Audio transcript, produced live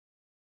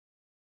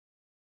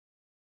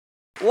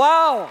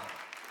Wow.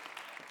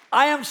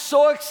 I am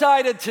so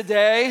excited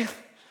today.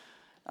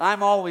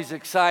 I'm always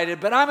excited,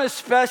 but I'm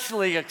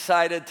especially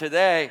excited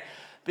today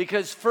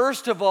because,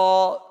 first of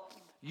all,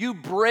 you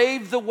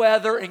braved the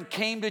weather and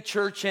came to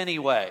church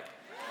anyway.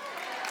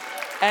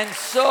 And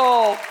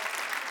so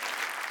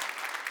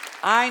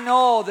I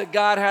know that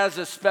God has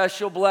a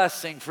special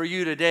blessing for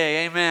you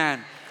today.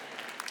 Amen.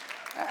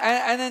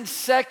 And then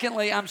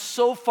secondly, I'm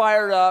so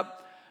fired up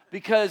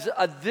because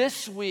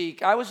this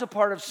week I was a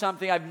part of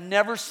something I've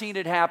never seen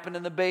it happen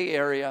in the Bay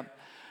Area.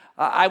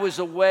 I was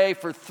away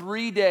for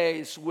 3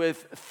 days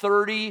with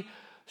 30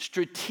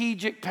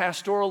 strategic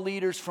pastoral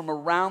leaders from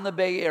around the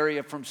Bay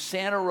Area, from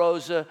Santa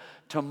Rosa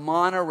to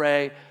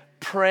Monterey,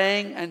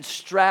 praying and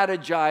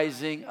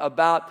strategizing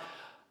about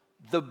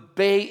the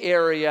Bay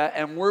Area,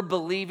 and we're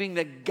believing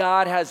that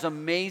God has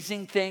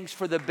amazing things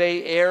for the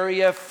Bay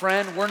Area.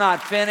 Friend, we're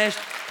not finished.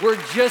 We're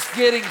just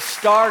getting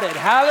started.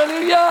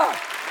 Hallelujah!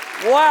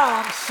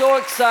 Wow, I'm so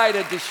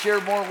excited to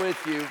share more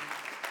with you.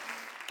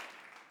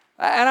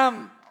 And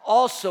I'm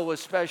also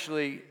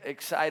especially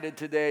excited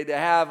today to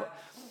have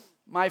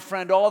my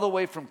friend all the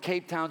way from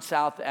Cape Town,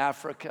 South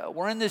Africa.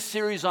 We're in this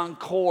series on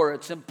core.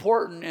 It's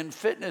important in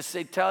fitness.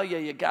 They tell you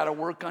you got to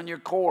work on your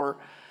core.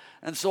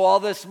 And so all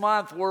this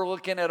month, we're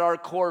looking at our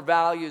core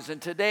values. And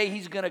today,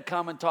 he's going to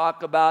come and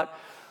talk about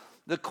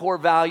the core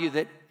value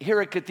that here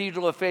at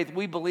Cathedral of Faith,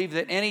 we believe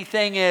that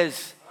anything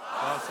is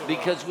possible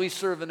because we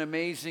serve an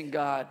amazing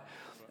God.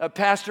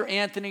 Pastor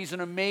Anthony's an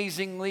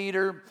amazing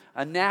leader,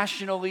 a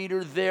national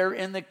leader there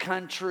in the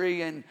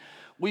country. And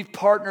we've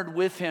partnered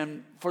with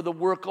him for the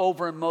work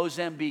over in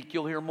Mozambique.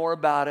 You'll hear more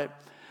about it.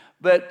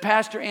 But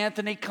Pastor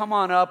Anthony, come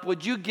on up.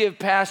 Would you give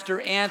Pastor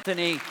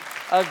Anthony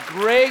a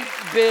great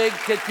big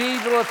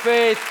Cathedral of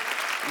Faith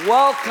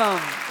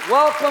welcome,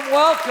 welcome,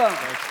 welcome.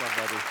 Thanks, my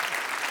buddy.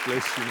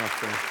 Bless you, my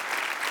friend.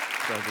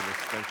 Fabulous.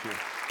 Thank you.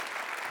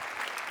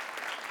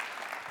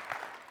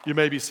 You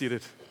may be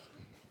seated.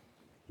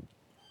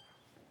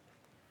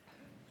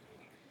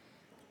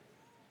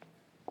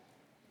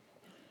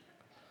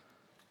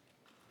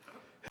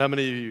 How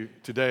many of you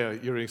today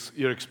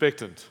you're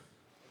expectant?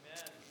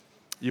 Amen.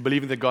 You're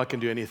believing that God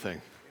can do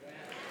anything. Amen.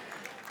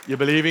 You're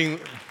believing,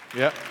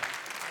 yeah.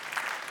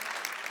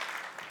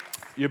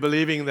 You're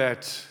believing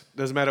that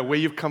doesn't matter where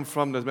you've come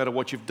from, doesn't matter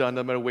what you've done,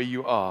 no matter where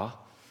you are,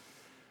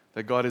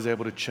 that God is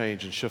able to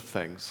change and shift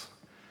things.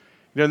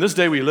 You know, in this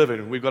day we live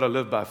in, we've got to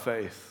live by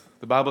faith.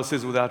 The Bible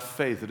says without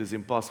faith it is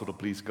impossible to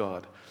please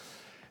God.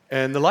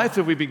 And the life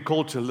that we've been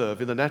called to live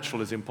in the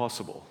natural is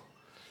impossible.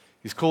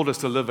 He's called us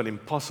to live an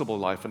impossible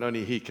life, and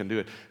only He can do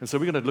it. And so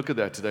we're going to look at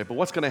that today. But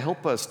what's going to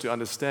help us to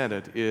understand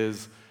it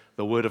is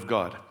the Word of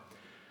God.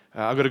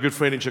 I've got a good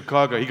friend in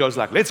Chicago. He goes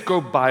like, let's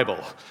go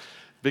Bible.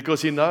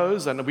 Because he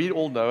knows, and we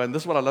all know, and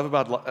this is what I love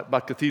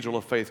about Cathedral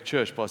of Faith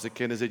Church, Pastor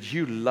Ken, is that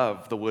you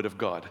love the Word of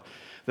God.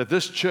 That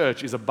this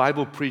church is a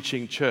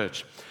Bible-preaching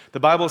church. The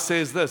Bible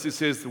says this, it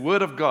says, the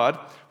Word of God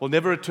will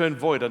never return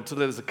void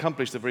until it has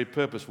accomplished the very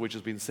purpose for which it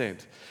has been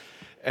sent.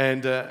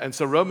 And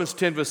so Romans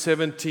 10 verse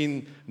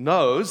 17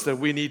 knows that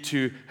we need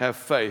to have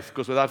faith,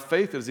 because without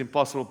faith it is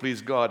impossible to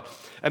please God.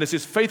 And it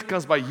says faith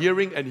comes by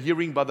hearing, and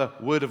hearing by the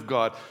Word of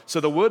God.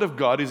 So the Word of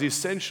God is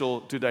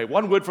essential today.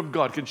 One word from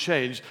God can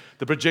change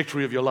the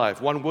trajectory of your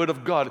life. One word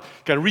of God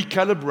can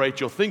recalibrate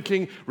your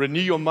thinking, renew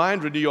your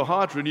mind, renew your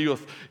heart, renew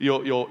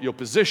your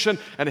position,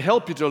 and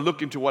help you to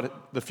look into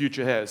what the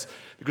future has.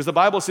 Because the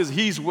Bible says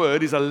His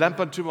Word is a lamp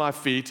unto my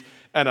feet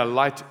and a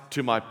light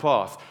to my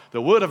path.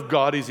 The Word of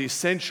God is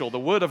essential. The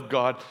Word of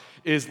God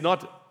is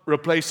not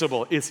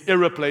replaceable. It's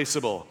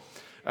irreplaceable.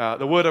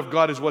 The Word of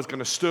God is what's going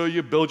to stir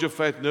you, build your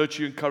faith,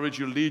 nurture you, encourage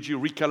you, lead you,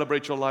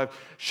 recalibrate your life,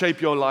 shape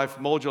your life,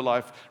 mold your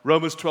life.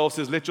 Romans 12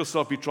 says, let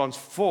yourself be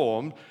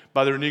transformed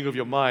by the renewing of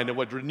your mind. And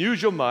what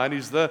renews your mind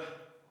is the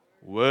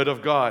Word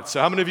of God. So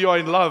how many of you are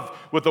in love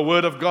with the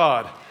Word of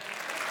God?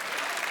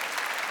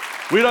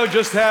 We don't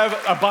just have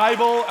a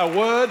Bible, a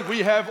Word, we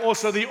have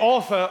also the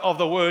author of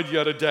the Word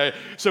here today.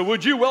 So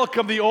would you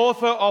welcome the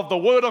author of the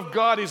Word of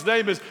God? His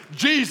name is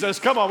Jesus.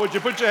 Come on, would you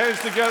put your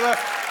hands together?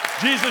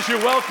 Jesus, you're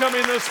welcome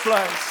in this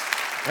place.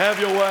 Have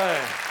your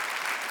way.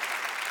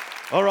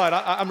 All right,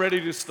 I'm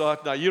ready to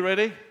start now. You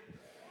ready?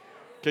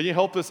 Can you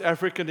help this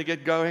African to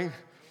get going?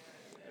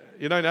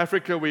 You know, in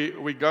Africa,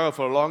 we go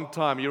for a long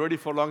time. You ready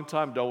for a long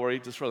time? Don't worry,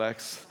 just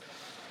relax.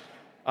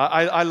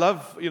 I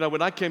love, you know,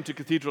 when I came to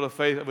Cathedral of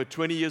Faith over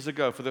 20 years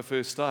ago for the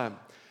first time,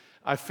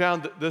 I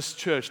found this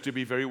church to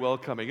be very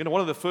welcoming. You know, one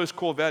of the first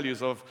core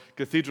values of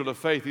Cathedral of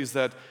Faith is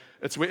that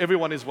it's where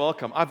everyone is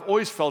welcome. I've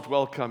always felt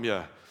welcome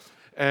here.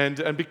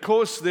 And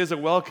because there's a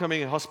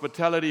welcoming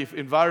hospitality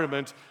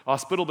environment,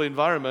 hospitable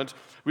environment,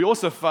 we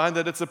also find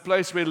that it's a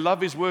place where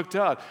love is worked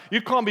out.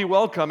 You can't be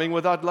welcoming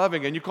without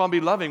loving, and you can't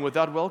be loving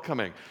without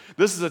welcoming.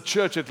 This is a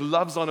church that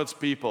loves on its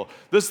people.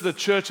 This is a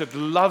church that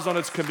loves on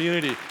its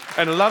community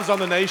and loves on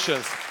the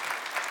nations.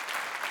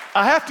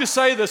 I have to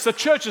say this, the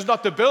church is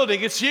not the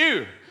building, it's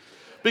you.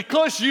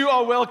 Because you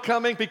are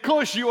welcoming,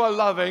 because you are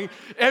loving,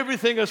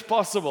 everything is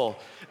possible.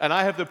 And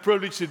I have the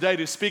privilege today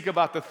to speak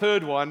about the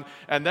third one,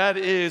 and that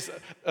is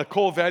a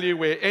core value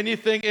where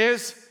anything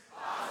is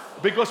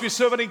possible. Because we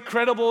serve an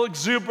incredible,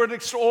 exuberant,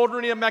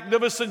 extraordinary, and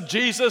magnificent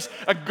Jesus,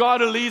 a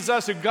God who leads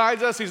us, who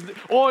guides us. He's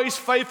always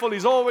faithful.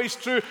 He's always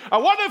true. I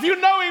wonder if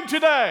you know him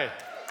today.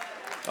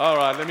 All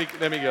right, let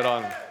me get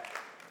on.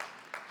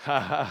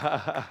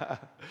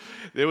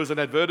 There was an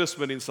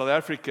advertisement in South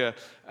Africa,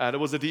 and it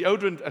was a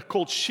deodorant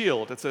called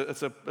Shield. It's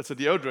a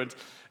deodorant,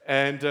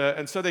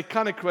 and so they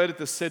kind of created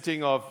the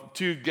setting of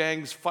two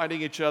gangs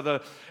fighting each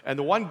other, and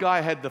the one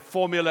guy had the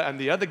formula, and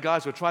the other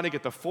guys were trying to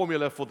get the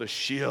formula for the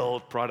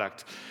Shield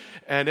product,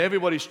 and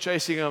everybody's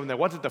chasing them, and they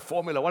wanted the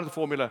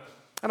formula,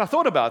 and I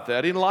thought about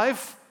that in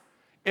life.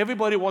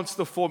 Everybody wants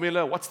the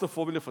formula. What's the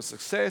formula for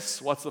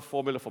success? What's the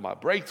formula for my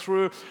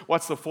breakthrough?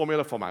 What's the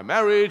formula for my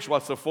marriage?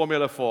 What's the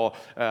formula for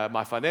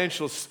my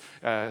financial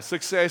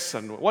success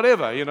and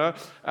whatever,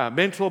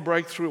 mental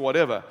breakthrough,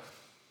 whatever.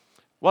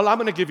 Well, I'm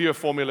going to give you a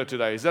formula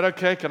today. Is that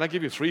okay? Can I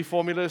give you 3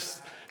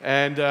 formulas?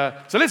 And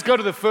so let's go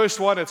to the first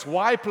one. It's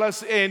Y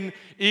plus N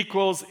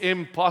equals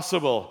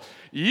impossible.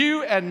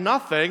 You and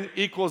nothing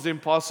equals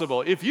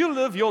impossible. If you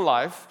live your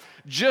life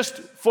just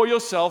for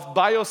yourself,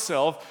 by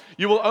yourself,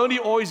 you will only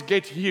always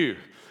get you.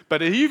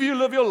 But if you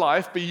live your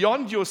life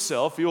beyond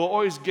yourself, you will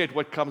always get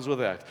what comes with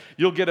that.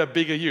 You'll get a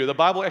bigger you. The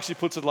Bible actually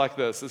puts it like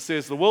this. It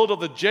says, the world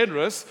of the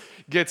generous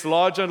gets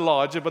larger and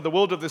larger, but the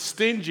world of the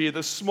stingy,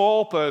 the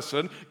small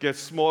person,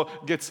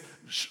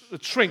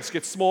 shrinks,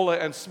 gets smaller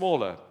and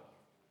smaller.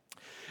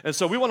 And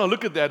so we want to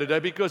look at that today,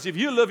 because if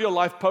you live your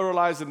life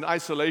polarized in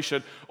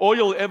isolation, all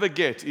you'll ever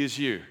get is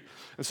you.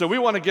 And so we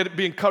want to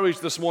be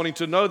encouraged this morning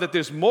to know that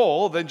there's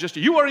more than just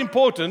you. You are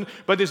important,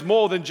 but there's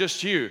more than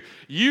just you.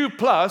 You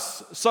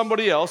plus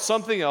somebody else,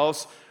 something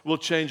else will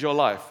change your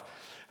life.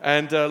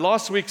 And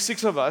last week,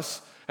 6 of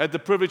us had the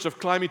privilege of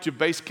climbing to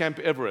Base Camp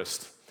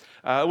Everest.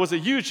 It was a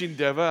huge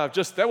endeavor.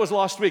 That was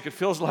last week. It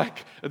feels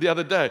like the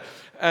other day.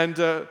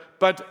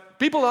 But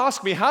people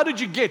ask me, how did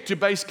you get to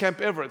Base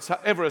Camp Everest?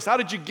 How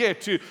did you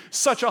get to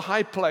such a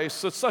high place,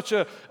 such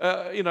an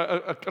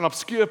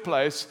obscure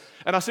place?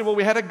 And I said, well,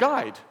 we had a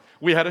guide.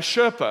 We had a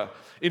Sherpa.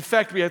 In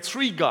fact, we had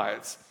 3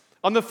 guides.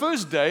 On the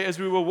first day, as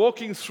we were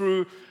walking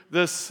through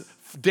this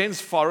dense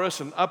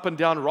forest and up and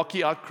down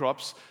rocky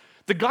outcrops,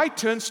 the guide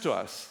turns to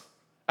us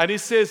and he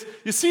says,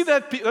 you see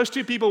those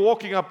 2 people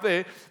walking up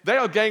there, they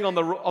are going on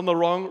the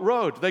wrong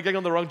road. They're going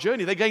on the wrong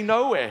journey. They're going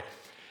nowhere.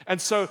 And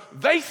so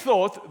they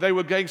thought they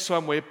were going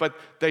somewhere, but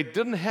they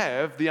didn't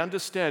have the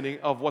understanding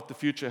of what the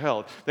future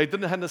held. They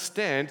didn't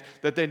understand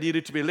that they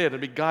needed to be led and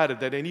be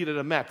guided, that they needed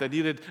a map, they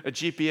needed a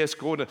GPS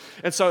coordinate.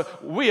 And so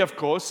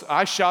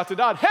I shouted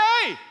out,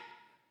 hey,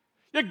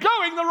 you're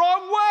going the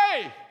wrong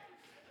way.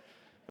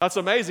 That's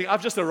amazing.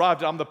 I've just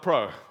arrived. I'm the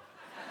pro.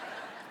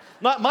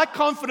 My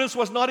confidence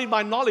was not in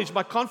my knowledge.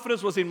 My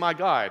confidence was in my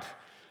guide.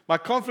 My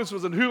confidence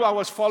was in who I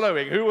was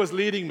following, who was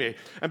leading me.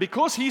 And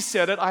because he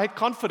said it, I had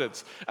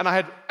confidence. And I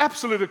had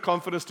absolute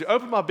confidence to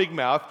open my big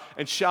mouth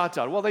and shout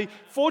out. Well, they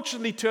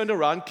fortunately turned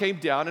around, came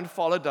down, and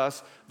followed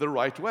us the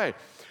right way.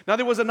 Now,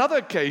 there was another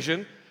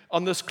occasion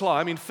on this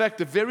climb. In fact,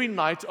 the very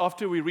night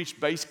after we reached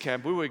base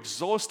camp, we were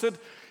exhausted.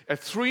 At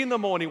 3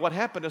 a.m, what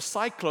happened? A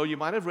cyclone, you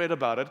might have read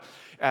about it.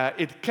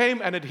 It came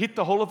and it hit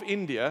the whole of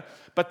India.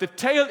 But the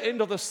tail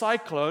end of the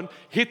cyclone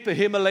hit the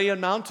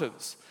Himalayan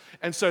mountains.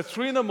 And so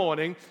 3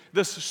 a.m,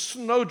 this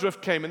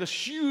snowdrift came, and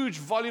this huge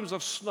volumes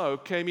of snow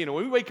came in. And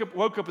when we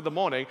woke up in the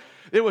morning,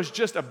 there was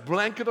just a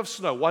blanket of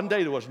snow. One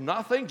day there was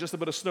nothing, just a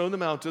bit of snow in the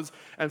mountains.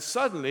 And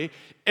suddenly,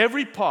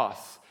 every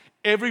path,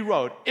 every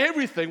road,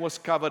 everything was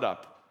covered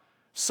up.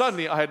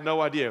 Suddenly, I had no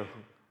idea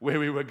where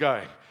we were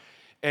going.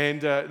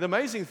 And the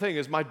amazing thing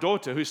is my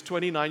daughter, who's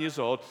 29 years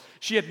old,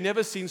 she had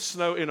never seen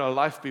snow in her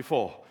life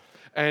before.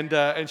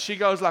 And she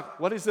goes like,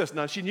 what is this?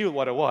 Now, she knew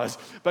what it was,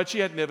 but she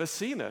had never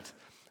seen it.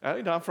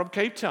 I'm from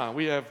Cape Town.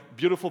 We have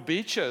beautiful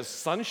beaches,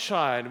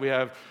 sunshine. We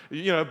have,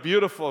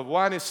 beautiful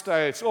wine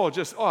estates,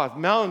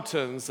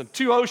 mountains and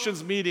 2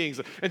 oceans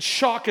meetings and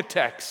shark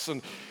attacks.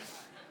 And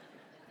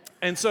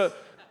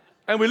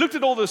we looked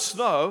at all the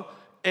snow,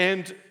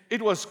 and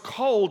it was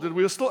cold, and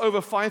we were still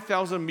over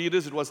 5,000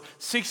 meters. It was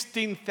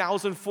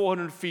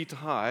 16,400 feet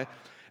high.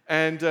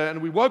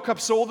 And we woke up,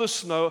 saw the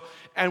snow,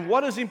 and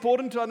what is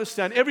important to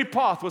understand, every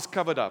path was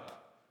covered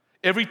up.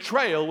 Every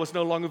trail was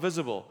no longer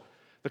visible.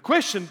 The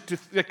question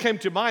that came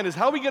to mind is,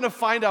 how are we going to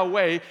find our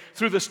way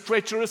through this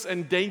treacherous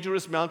and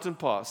dangerous mountain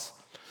pass?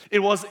 It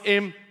was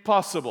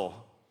impossible.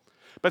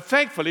 But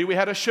thankfully, we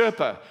had a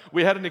Sherpa.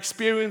 We had an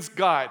experienced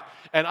guide.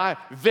 And I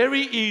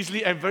very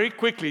easily and very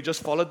quickly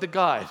just followed the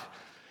guide.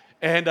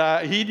 And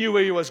he knew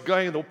where he was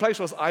going. The place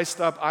was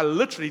iced up. I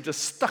literally just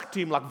stuck to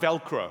him like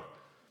Velcro.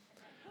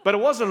 But it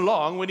wasn't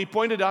long when he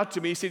pointed out to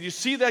me, he said, you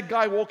see that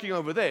guy walking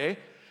over there?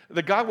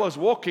 The guy was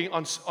walking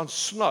on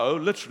snow,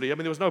 literally. I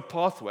mean, there was no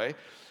pathway.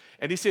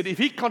 And he said, if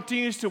he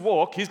continues to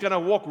walk, he's going to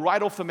walk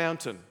right off the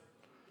mountain.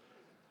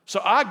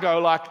 So I go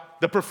like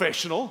the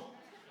professional.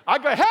 I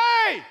go,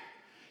 hey,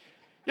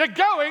 you're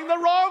going the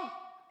wrong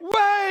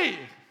way.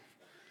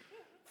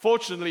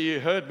 Fortunately, he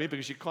heard me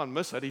because you can't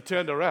miss it. He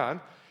turned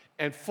around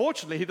And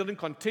fortunately, he didn't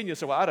continue.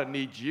 So, well, I don't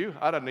need you.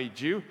 I don't need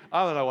you.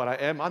 I don't know what I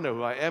am. I know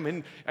who I am.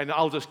 And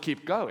I'll just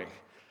keep going.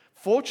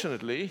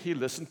 Fortunately, he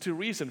listened to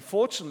reason.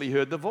 Fortunately, he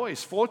heard the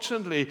voice.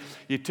 Fortunately,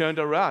 he turned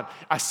around.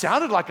 I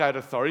sounded like I had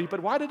authority,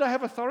 but why did I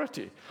have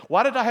authority?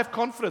 Why did I have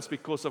confidence?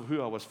 Because of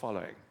who I was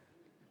following.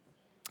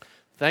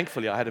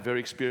 Thankfully, I had a very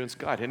experienced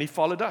guide, and he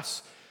followed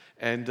us.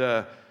 And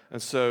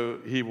so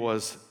he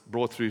was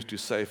brought through to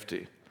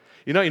safety.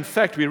 You know, in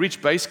fact, we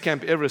reached Base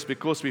Camp Everest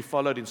because we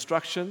followed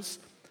instructions.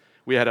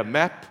 We had a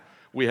map.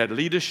 We had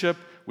leadership.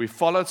 We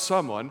followed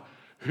someone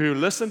who,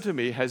 listen to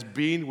me, has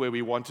been where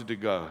we wanted to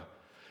go.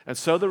 And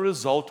so the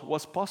result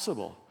was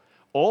possible.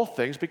 All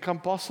things become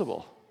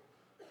possible.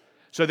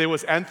 So there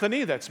was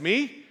Anthony, that's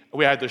me.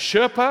 We had the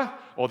Sherpa,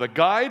 or the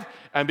guide.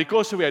 And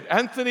because we had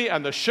Anthony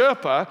and the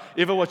Sherpa,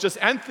 if it was just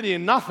Anthony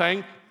and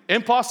nothing,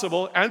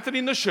 impossible. Anthony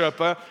and the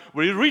Sherpa,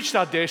 we reached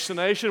our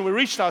destination. We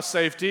reached our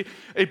safety.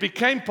 It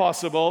became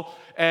possible.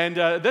 And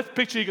that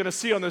picture you're going to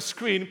see on the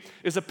screen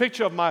is a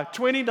picture of my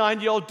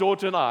 29-year-old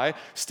daughter and I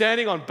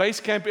standing on Base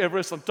Camp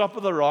Everest on top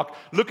of the rock,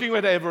 looking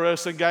at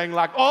Everest and going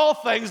like, all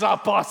things are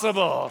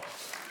possible.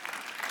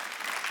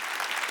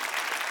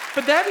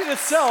 But that in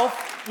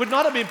itself would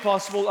not have been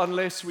possible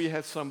unless we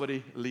had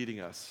somebody leading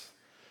us.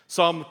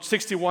 Psalm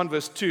 61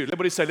 verse 2.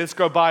 Everybody say, let's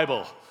go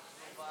Bible.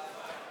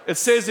 It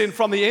says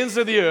from the ends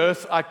of the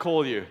earth, I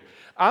call you.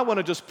 I want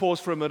to just pause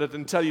for a minute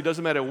and tell you, it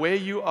doesn't matter where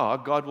you are,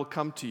 God will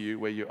come to you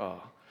where you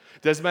are.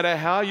 Doesn't matter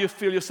how you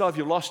feel yourself,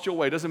 you lost your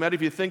way. Doesn't matter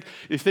if you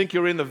think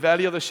you're in the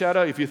valley of the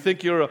shadow, if you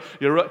think you're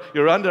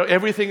under,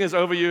 everything is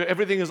over you,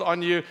 everything is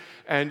on you,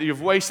 and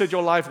you've wasted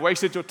your life,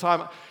 wasted your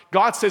time.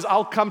 God says,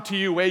 I'll come to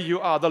you where you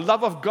are. The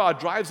love of God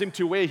drives him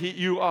to where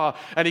you are,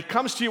 and he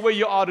comes to you where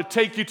you are to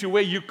take you to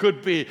where you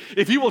could be.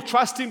 If you will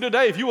trust him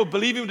today, if you will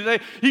believe him today,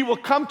 he will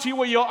come to you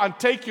where you are and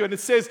take you. And it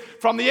says,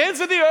 from the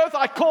ends of the earth,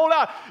 I call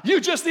out. You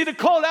just need to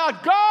call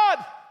out,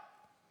 God.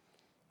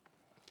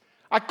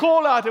 I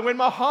call out, and when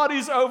my heart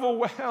is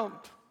overwhelmed,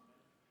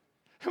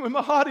 and when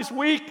my heart is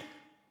weak,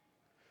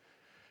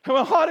 and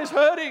my heart is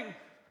hurting, and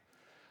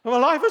my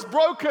life is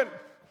broken,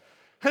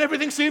 and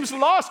everything seems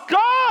lost,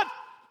 God,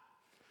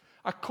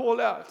 I call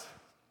out.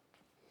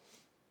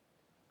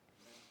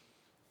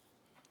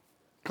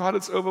 God,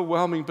 it's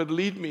overwhelming, but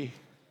lead me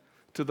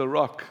to the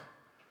rock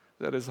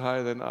that is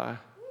higher than I.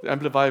 The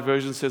Amplified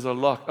Version says a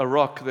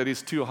rock that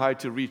is too high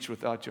to reach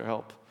without your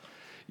help.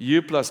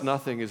 You plus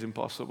nothing is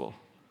impossible.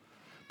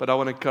 But I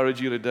want to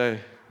encourage you today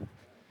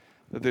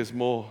that there's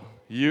more.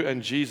 You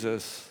and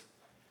Jesus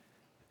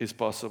is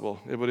possible.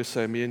 Everybody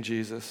say, me and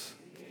Jesus.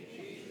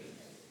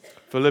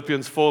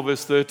 Philippians 4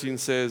 verse 13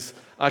 says,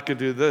 I can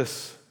do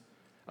this.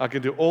 I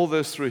can do all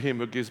this through him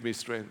who gives me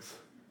strength.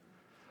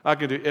 I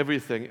can do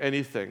everything,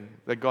 anything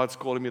that God's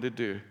calling me to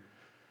do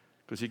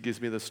because he gives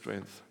me the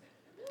strength.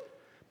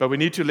 But we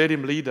need to let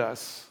him lead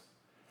us,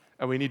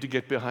 and we need to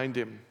get behind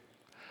him.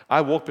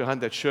 I walk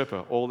behind that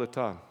Sherpa all the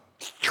time.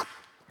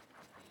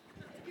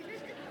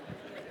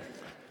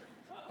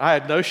 I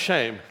had no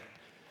shame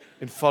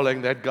in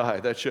following that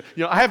guy.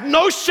 I have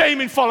no shame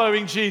in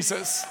following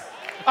Jesus.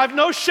 I have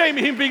no shame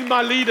in him being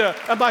my leader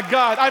and my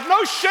guide. I have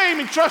no shame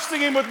in trusting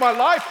him with my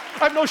life.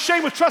 I have no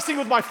shame with trusting him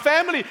with my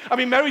family. I've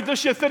been married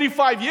this year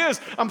 35 years.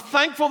 I'm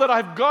thankful that I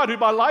have God in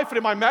my life and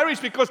in my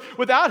marriage, because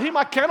without him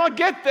I cannot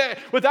get there.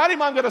 Without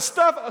him I'm going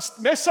to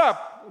mess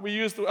up. We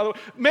use the other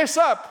mess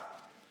up.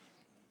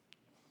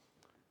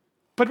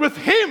 But with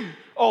him,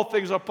 all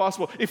things are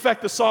possible. In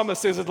fact, the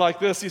psalmist says it like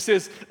this. He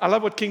says, I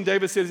love what King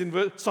David says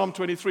in Psalm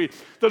 23.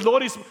 The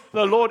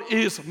Lord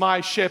is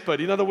my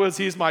shepherd. In other words,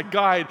 he is my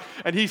guide,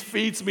 and he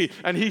feeds me,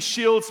 and he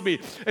shields me.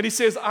 And he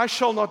says, I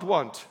shall not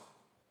want.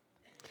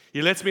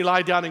 He lets me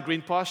lie down in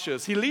green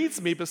pastures. He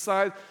leads me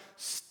beside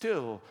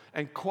still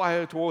and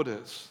quiet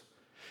waters.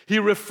 He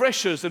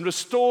refreshes and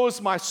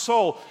restores my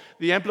soul.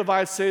 The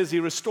Amplified says he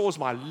restores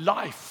my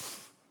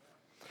life.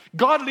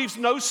 God leaves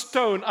no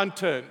stone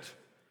unturned.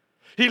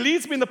 He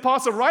leads me in the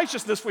paths of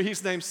righteousness for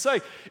his name's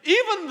sake.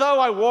 Even though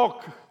I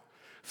walk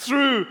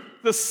through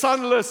the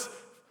sunless,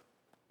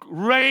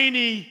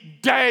 rainy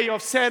day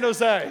of San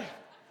Jose,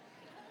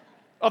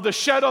 of the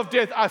shadow of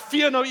death, I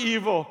fear no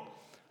evil.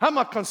 I'm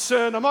not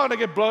concerned. I'm not going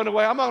to get blown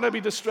away. I'm not going to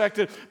be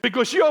distracted,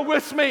 because you're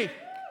with me.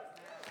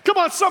 Come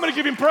on, somebody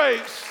give him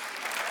praise.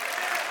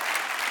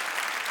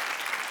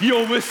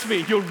 You're with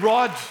me. Your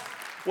rod,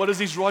 what does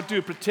his rod do?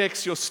 It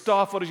protects. Your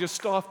staff, what does your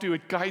staff do?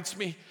 It guides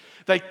me.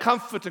 They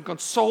comfort and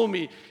console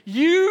me.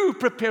 You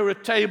prepare a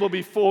table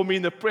before me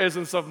in the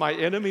presence of my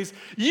enemies.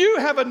 You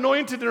have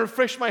anointed and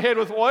refreshed my head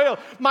with oil.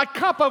 My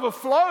cup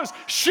overflows.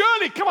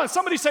 Surely, come on,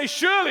 somebody say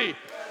surely.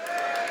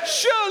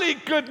 Surely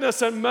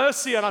goodness and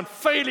mercy and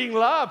unfailing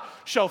love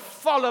shall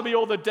follow me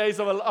all the days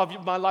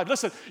of my life.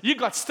 Listen, you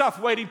got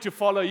stuff waiting to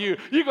follow you.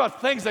 You got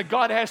things that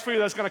God has for you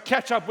that's going to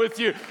catch up with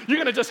you. You're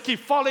going to just keep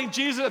following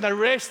Jesus, and the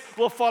rest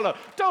will follow.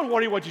 Don't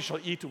worry what you shall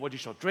eat or what you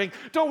shall drink.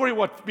 Don't worry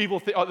what people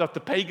think, or what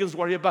the pagans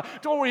worry about.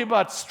 Don't worry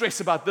about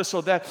stress about this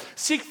or that.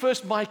 Seek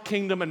first my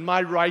kingdom and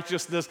my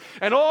righteousness,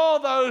 and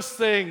all those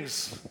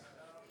things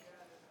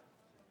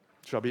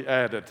shall be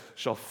added,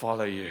 shall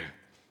follow you.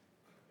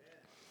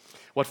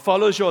 What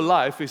follows your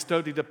life is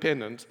totally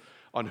dependent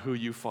on who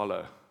you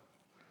follow.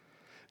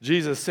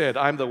 Jesus said,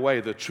 I'm the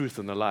way, the truth,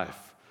 and the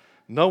life.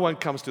 No one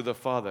comes to the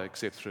Father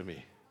except through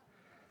me.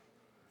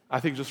 I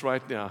think just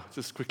right now,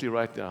 just quickly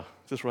right now,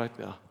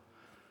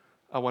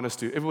 I want us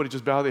to, everybody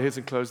just bow their heads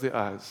and close their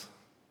eyes.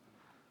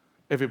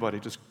 Everybody,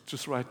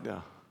 just right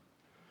now.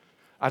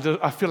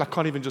 I feel I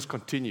can't even just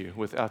continue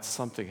without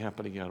something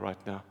happening here right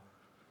now.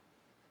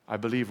 I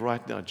believe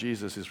right now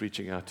Jesus is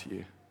reaching out to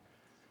you.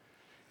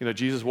 You know,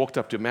 Jesus walked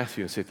up to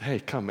Matthew and said, hey,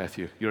 come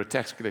Matthew, you're a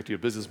tax collector, you're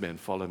a businessman,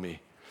 follow me.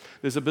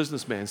 There's a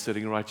businessman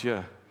sitting right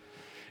here.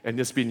 And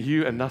it's been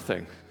you and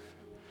nothing.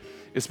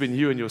 It's been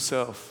you and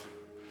yourself.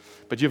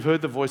 But you've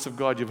heard the voice of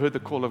God, you've heard the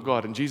call of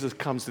God, and Jesus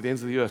comes to the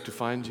ends of the earth to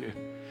find you.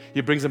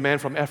 He brings a man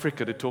from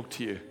Africa to talk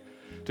to you,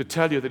 to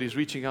tell you that he's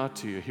reaching out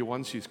to you. He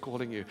wants you, he's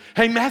calling you.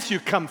 Hey, Matthew,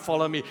 come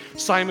follow me.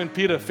 Simon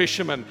Peter,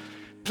 fisherman.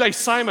 Play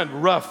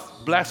Simon,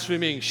 rough,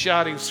 blaspheming,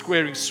 shouting,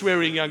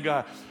 swearing young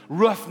guy.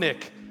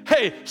 Roughneck.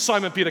 Hey,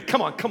 Simon Peter,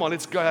 come on,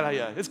 let's go out of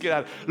here. Let's get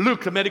out.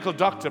 Luke, a medical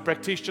doctor,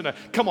 practitioner.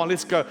 Come on,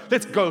 let's go,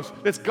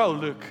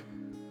 Luke.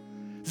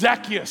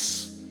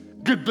 Zacchaeus,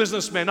 good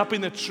businessman up in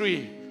the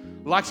tree,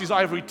 likes his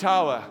ivory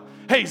tower.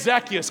 Hey,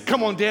 Zacchaeus,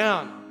 come on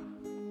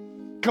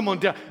down. Come on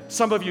down.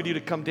 Some of you need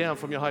to come down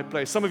from your high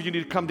place. Some of you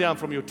need to come down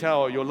from your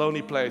tower, your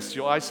lonely place,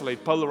 your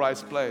isolated,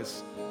 polarized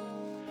place.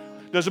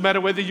 Doesn't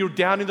matter whether you're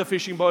down in the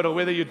fishing boat or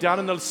whether you're down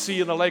in the sea,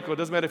 in the lake, or it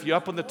doesn't matter if you're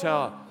up on the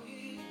tower.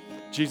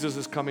 Jesus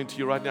is coming to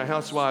you right now.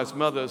 Housewives,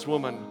 mothers,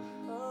 women,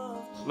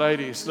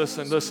 ladies,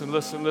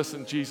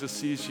 listen. Jesus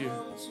sees you.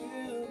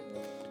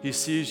 He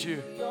sees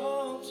you.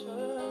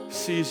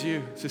 Sees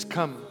you. Says,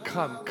 come.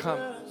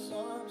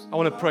 I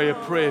want to pray a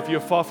prayer. If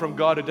you're far from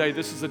God today,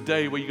 this is a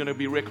day where you're going to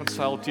be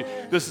reconciled to you.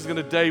 This is going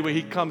to be a day where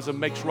He comes and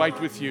makes right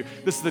with you.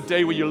 This is the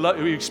day where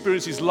you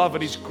experience His love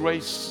and His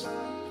grace.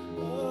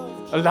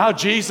 Allow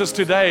Jesus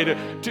today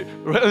to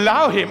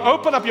allow Him.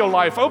 Open up your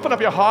life. Open up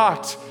your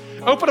heart.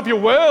 Open up your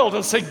world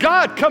and say,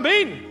 God, come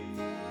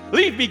in.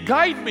 Lead me,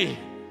 guide me.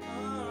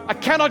 I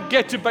cannot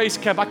get to base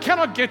camp. I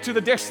cannot get to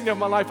the destiny of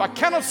my life. I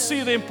cannot see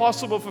the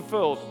impossible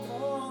fulfilled.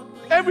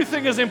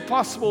 Everything is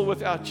impossible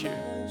without you.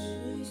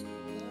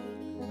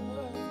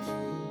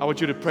 I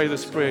want you to pray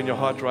this prayer in your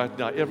heart right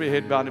now. Every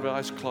head bowed, every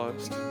eyes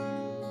closed.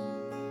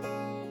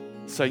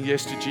 Saying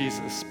yes to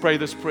Jesus. Pray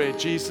this prayer.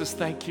 Jesus,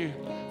 thank you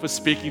for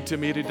speaking to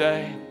me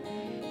today.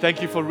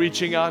 Thank you for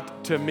reaching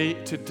out to me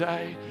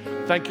today.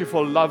 Thank you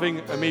for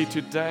loving me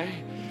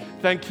today.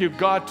 Thank you,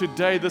 God,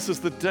 today. This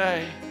is the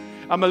day.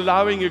 I'm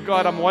allowing you,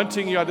 God. I'm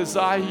wanting you. I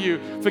desire you.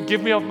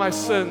 Forgive me of my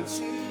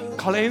sins.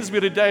 Cleanse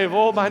me today of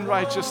all my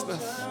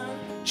unrighteousness.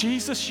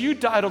 Jesus, you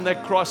died on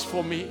that cross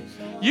for me.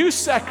 You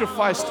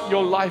sacrificed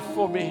your life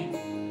for me.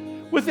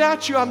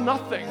 Without you, I'm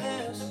nothing.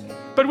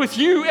 But with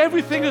you,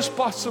 everything is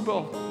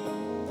possible.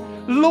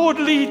 Lord,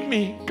 lead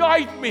me,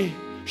 guide me,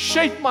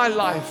 shape my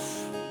life.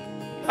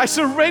 I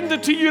surrender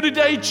to you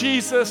today,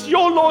 Jesus,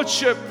 your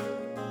Lordship.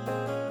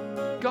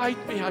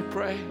 Guide me, I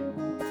pray.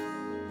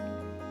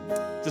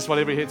 Just while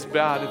every head's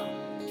bowed,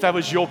 if that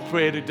was your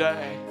prayer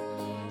today,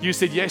 you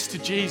said yes to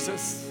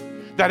Jesus,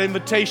 that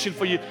invitation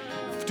for you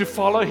to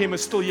follow Him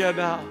is still here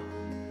now.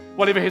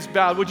 Whatever head's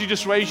bowed, would you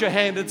just raise your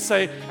hand and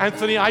say,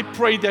 Anthony, I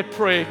prayed that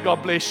prayer.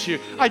 God bless you.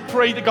 I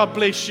pray that God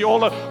bless you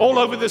all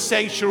over the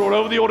sanctuary, all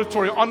over the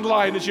auditorium,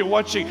 online as you're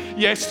watching.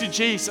 Yes to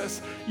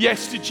Jesus.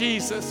 Yes to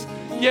Jesus.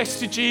 Yes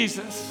to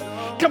Jesus.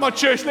 Come on,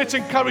 church, let's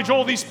encourage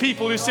all these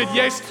people who said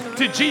yes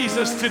to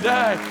Jesus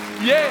today.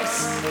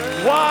 Yes.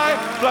 Why?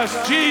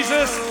 Plus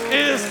Jesus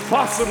is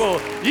possible.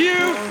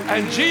 You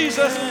and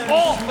Jesus,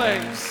 all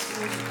things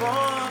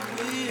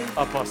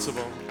are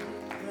possible.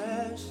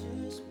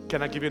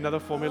 Can I give you another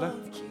formula?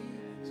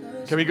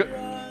 Can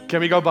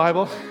we go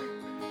Bible?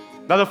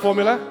 Another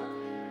formula?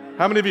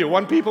 How many of you?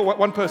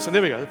 One person.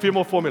 There we go. A few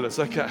more formulas.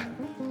 Okay.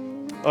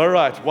 All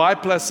right. Y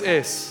plus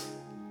S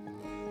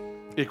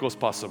equals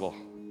possible.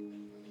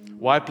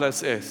 Y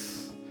plus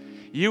S.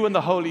 You and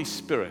the Holy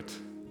Spirit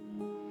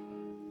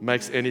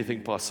makes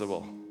anything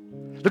possible.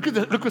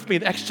 Look with me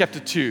in Acts chapter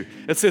 2.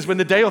 It says, when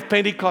the day of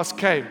Pentecost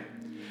came,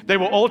 they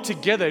were all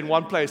together in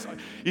one place.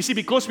 You see,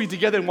 because we're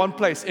together in one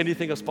place,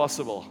 anything is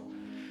possible.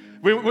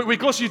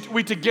 Because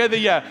we're together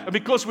here, and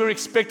because we're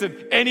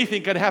expectant,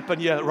 anything can happen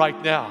here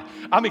right now.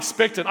 I'm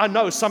expectant. I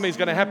know something's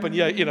going to happen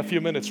here in a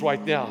few minutes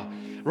right now.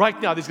 Right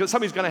now,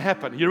 something's going to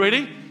happen. You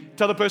ready?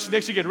 Tell the person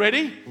next to you, get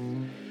ready.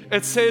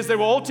 It says they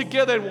were all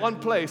together in one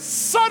place.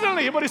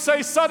 Suddenly, everybody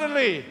say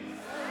suddenly.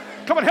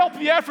 Come on, help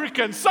the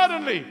African.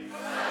 Suddenly.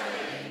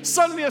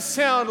 Suddenly a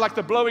sound like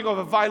the blowing of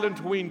a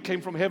violent wind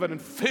came from heaven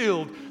and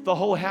filled the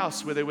whole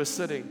house where they were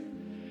sitting.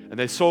 And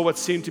they saw what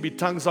seemed to be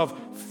tongues of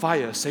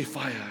fire. Say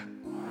fire.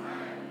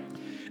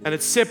 And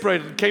it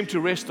separated and came to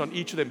rest on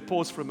each of them.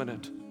 Pause for a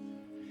minute.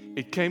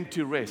 It came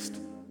to rest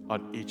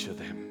on each of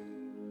them.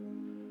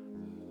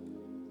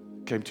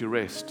 Came to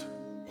rest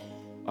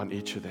on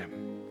each of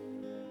them.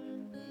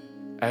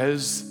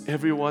 As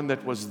everyone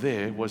that was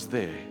there,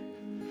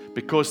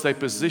 because they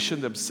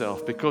positioned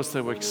themselves, because they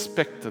were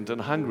expectant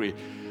and hungry,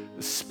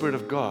 the Spirit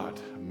of God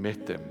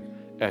met them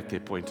at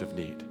their point of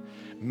need.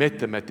 met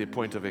them at their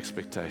point of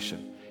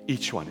expectation.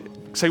 Each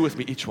one. Say with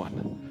me, each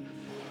one.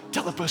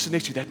 Tell the person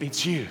next to you, that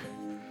means you.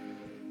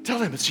 Tell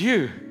them it's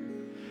you.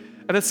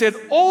 And it said,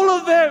 all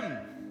of them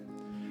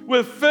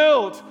were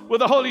filled with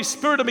the Holy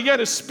Spirit and began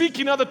to speak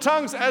in other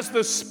tongues as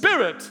the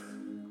Spirit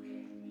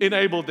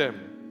enabled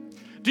them.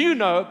 Do you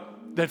know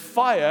that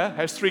fire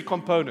has 3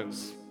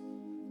 components?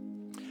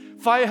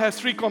 Fire has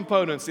 3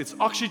 components. It's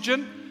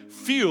oxygen,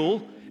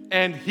 fuel,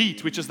 and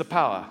heat, which is the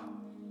power.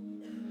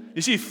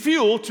 You see,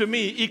 fuel to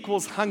me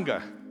equals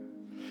hunger.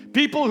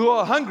 People who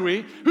are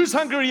hungry, who's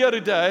hungry here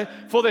today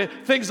for the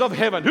things of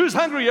heaven? Who's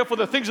hungry here for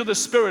the things of the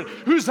Spirit?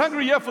 Who's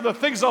hungry here for the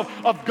things of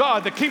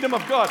God, the kingdom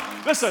of God?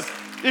 Listen,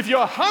 if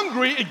you're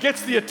hungry, it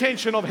gets the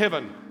attention of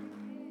heaven.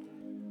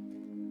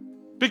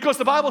 Because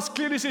the Bible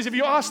clearly says, if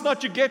you ask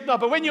not, you get not.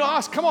 But when you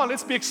ask, come on,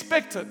 let's be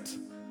expectant.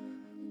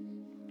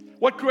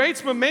 What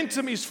creates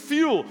momentum is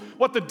fuel.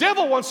 What the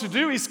devil wants to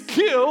do is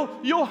kill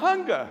your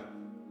hunger.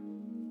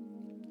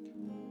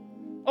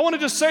 I want to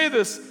just say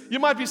this. You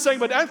might be saying,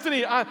 but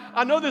Anthony,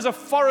 I know there's a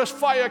forest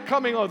fire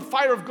coming, or the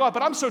fire of God,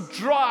 but I'm so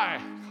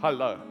dry.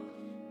 Hello.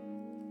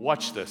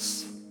 Watch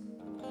this.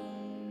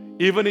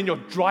 Even in your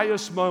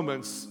driest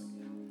moments,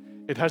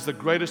 it has the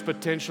greatest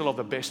potential of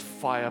the best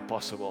fire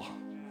possible.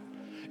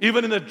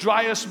 Even in the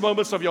driest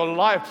moments of your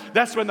life,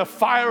 that's when the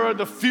fire and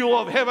the fuel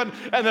of heaven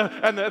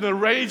and the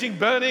raging,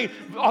 burning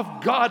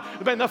of God,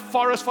 when the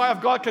forest fire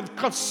of God can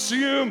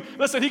consume.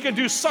 Listen, He can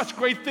do such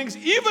great things,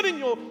 even in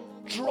your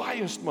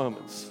driest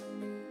moments.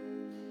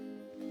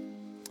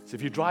 So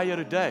if you're dry here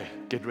today,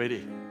 get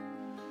ready.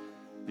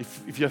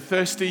 If you're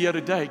thirsty here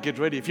today, get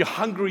ready. If you're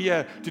hungry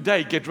here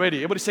today, get ready.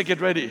 Everybody say,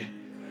 get ready.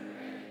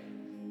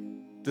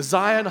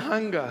 Desire and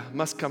hunger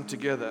must come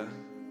together.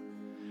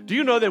 Do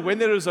you know that when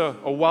there is a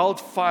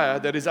wildfire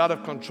that is out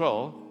of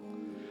control,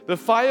 the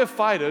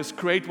firefighters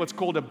create what's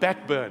called a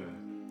backburn?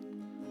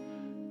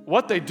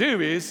 What they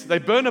do is they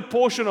burn a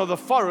portion of the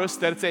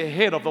forest that's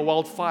ahead of the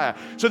wildfire.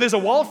 So there's a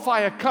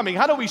wildfire coming.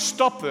 How do we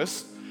stop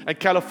this? And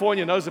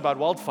California knows about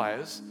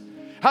wildfires.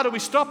 How do we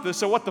stop this?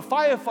 So what the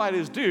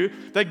firefighters do,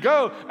 they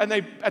go and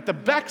they, at the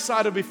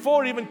backside of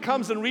before it even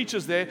comes and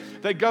reaches there,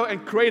 they go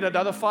and create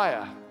another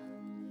fire.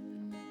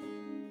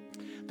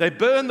 They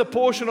burn the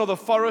portion of the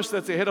forest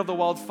that's ahead of the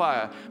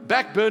wildfire.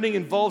 Backburning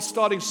involves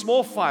starting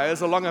small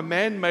fires along a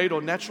man-made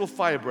or natural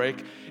fire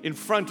break in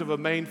front of a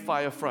main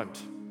fire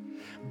front.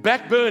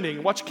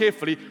 Backburning, watch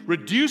carefully,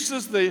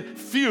 reduces the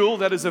fuel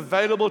that is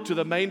available to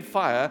the main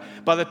fire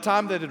by the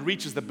time that it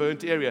reaches the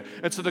burnt area.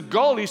 And so the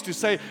goal is to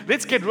say,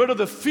 let's get rid of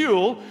the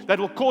fuel that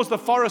will cause the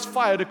forest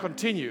fire to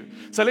continue.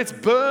 So let's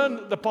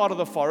burn the part of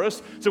the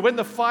forest, so when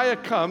the fire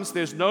comes,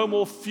 there's no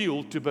more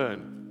fuel to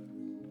burn.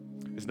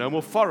 There's no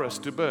more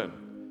forest to burn.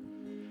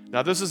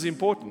 Now this is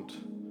important.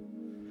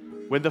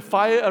 When the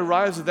fire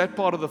arrives at that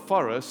part of the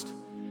forest,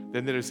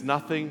 then there is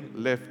nothing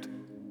left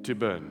to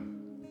burn.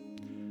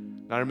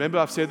 Now remember,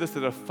 I've said this,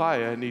 that a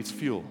fire needs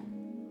fuel.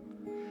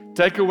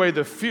 Take away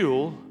the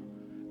fuel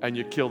and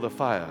you kill the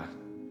fire.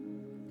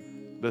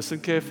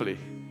 Listen carefully.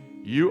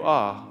 You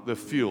are the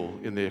fuel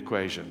in the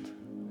equation.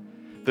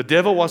 The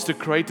devil wants to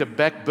create a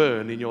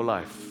backburn in your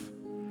life.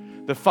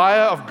 The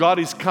fire of God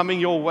is coming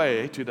your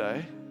way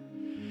today,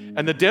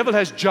 and the devil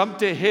has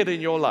jumped ahead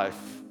in your life,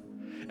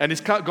 and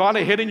he's gone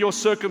ahead in your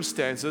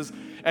circumstances,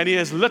 and he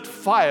has lit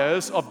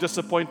fires of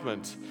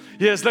disappointment.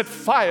 He has lit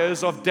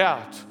fires of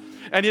doubt.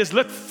 And he has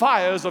lit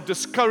fires of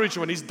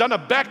discouragement. He's done a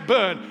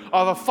backburn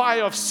of a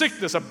fire of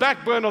sickness, a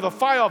backburn of the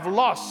fire of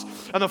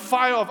loss, and the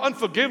fire of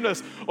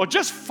unforgiveness, or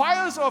just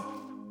fires of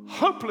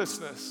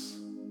hopelessness.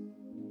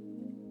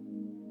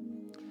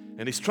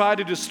 And he's tried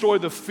to destroy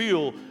the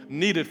fuel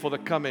needed for the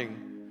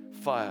coming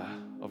fire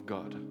of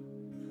God.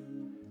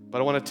 But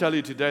I want to tell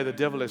you today, the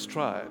devil has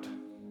tried,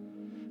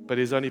 but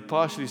he's only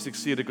partially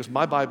succeeded, because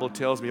my Bible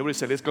tells me, everybody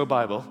say, let's go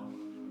Bible.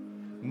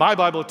 My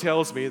Bible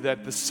tells me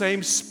that the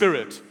same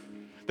Spirit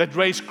that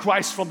raised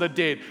Christ from the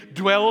dead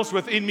dwells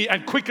within me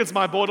and quickens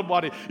my mortal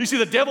body. You see,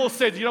 the devil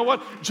said, you know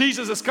what?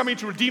 Jesus is coming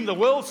to redeem the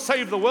world,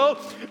 save the world.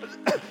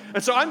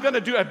 And so I'm going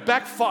to do a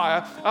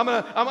backfire. I'm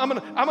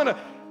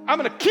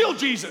going to kill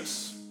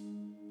Jesus.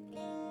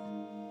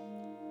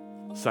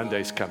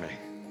 Sunday's coming.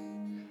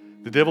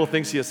 The devil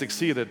thinks he has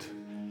succeeded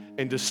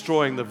in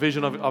destroying the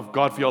vision of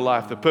God for your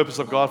life, the purpose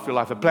of God for your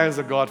life, the plans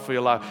of God for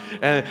your life,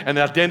 and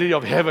the identity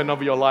of heaven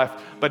over your life.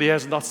 But he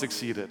has not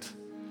succeeded.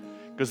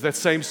 Because that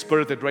same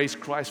Spirit that raised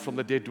Christ from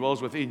the dead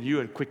dwells within you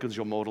and quickens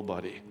your mortal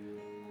body.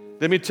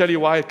 Let me tell you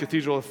why at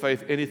Cathedral of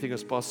Faith anything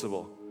is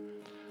possible.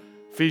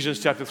 Ephesians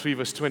chapter 3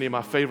 verse 20,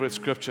 my favorite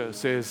scripture,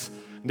 says,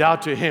 now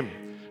to Him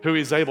who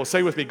is able.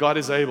 Say with me, God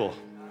is able.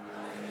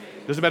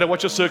 Doesn't matter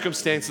what your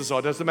circumstances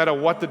are. Doesn't matter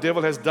what the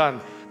devil has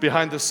done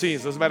behind the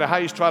scenes. Doesn't matter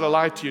how he's tried to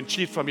lie to you and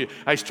cheat from you,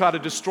 how he's tried to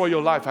destroy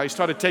your life, how he's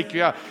tried to take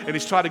you out, and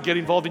he's tried to get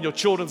involved in your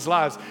children's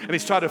lives, and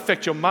he's tried to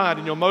affect your mind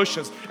and your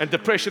emotions, and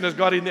depression has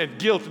got in there, and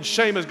guilt and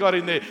shame has got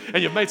in there,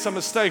 and you've made some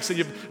mistakes, and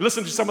you've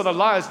listened to some of the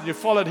lies, and you've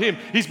followed him.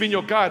 He's been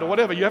your guide or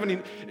whatever. You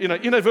haven't,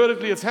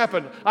 inadvertently it's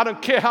happened. I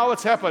don't care how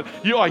it's happened.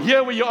 You are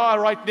here where you are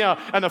right now,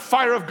 and the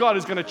fire of God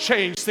is going to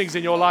change things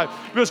in your life,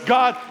 because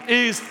God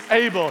is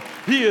able.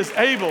 He is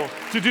able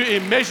to do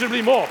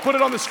immeasurably more. Put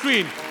it on the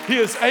screen. He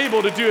is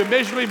able to do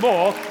immeasurably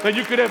more than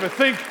you could ever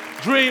think,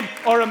 dream,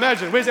 or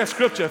imagine. Where's that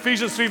scripture?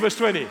 Ephesians 3 verse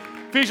 20.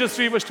 Ephesians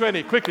 3 verse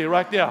 20. Quickly,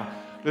 right now.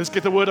 Let's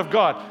get the word of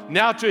God.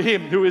 Now to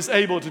him who is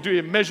able to do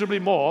immeasurably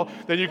more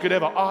than you could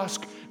ever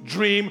ask,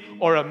 dream,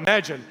 or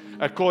imagine,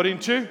 according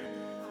to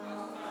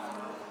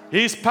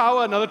his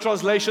power. Another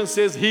translation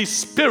says his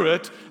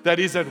spirit that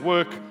is at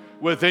work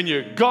within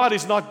you. God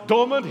is not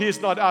dormant. He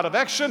is not out of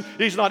action.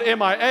 He's not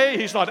MIA.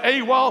 He's not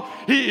AWOL.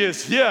 He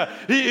is here.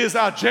 He is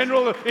our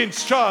general in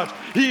charge.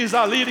 He is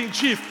our leading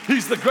chief.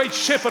 He's the great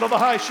shepherd of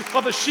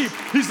the sheep.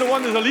 He's the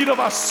one that's the leader of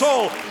our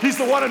soul. He's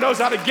the one who knows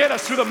how to get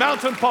us through the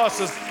mountain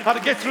passes, how to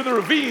get through the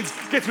ravines,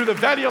 get through the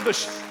valley of the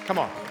Come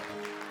on.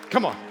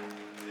 Come on.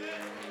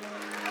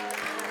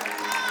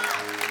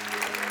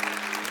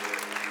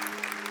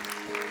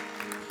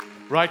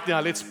 Right now,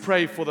 let's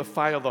pray for the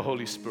fire of the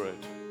Holy Spirit.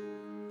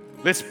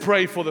 Let's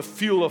pray for the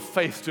fuel of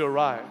faith to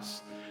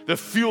arise, the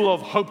fuel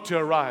of hope to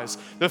arise,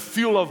 the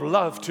fuel of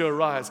love to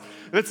arise.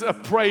 Let's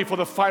pray for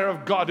the fire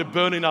of God to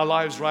burn in our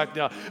lives right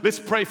now. Let's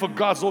pray for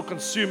God's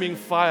all-consuming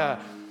fire.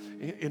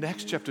 In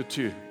Acts chapter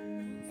 2,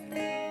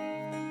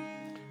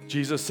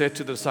 Jesus said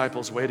to the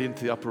disciples, wait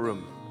into the upper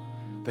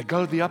room. They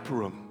go to the upper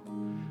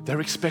room. They're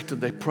expectant.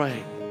 They're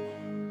praying.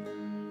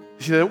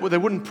 You see, they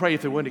wouldn't pray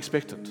if they weren't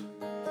expectant.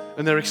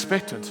 And they're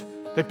expectant.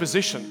 They're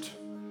positioned.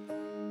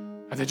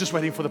 And they're just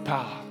waiting for the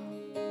power.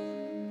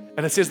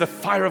 And it says the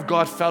fire of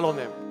God fell on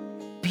them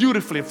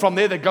beautifully. And from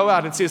there they go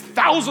out and says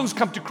thousands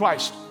come to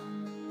Christ.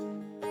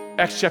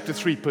 Acts chapter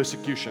 3,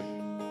 persecution,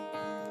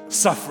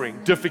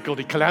 suffering,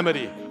 difficulty,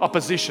 calamity,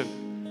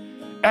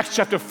 opposition. Acts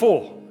chapter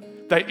 4,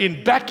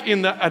 they're back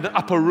in an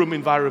upper room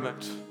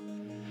environment.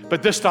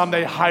 But this time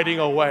they're hiding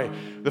away.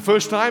 The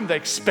first time they're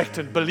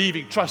expectant,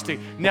 believing,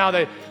 trusting. Now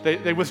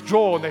they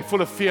withdraw and they're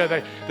full of fear.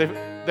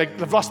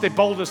 They've lost their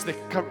boldness, their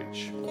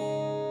courage.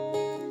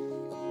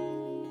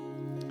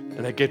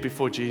 And I get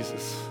before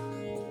Jesus.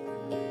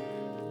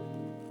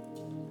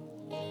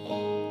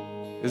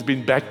 There's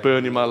been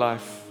backburn in my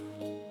life.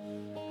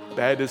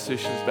 Bad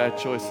decisions, bad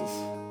choices.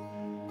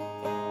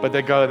 But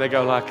they go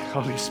like,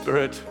 Holy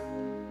Spirit,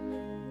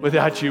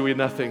 without you we're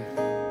nothing.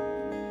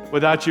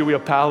 Without you we are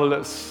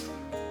powerless.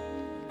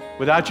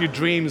 Without you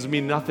dreams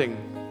mean nothing.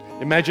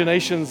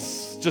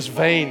 Imagination's just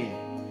vain.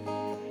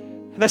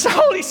 And they say,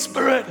 Holy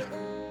Spirit,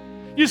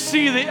 you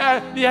see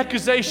the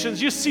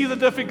accusations, you see the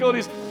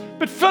difficulties,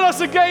 but fill us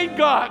again,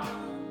 God.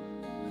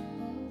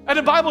 And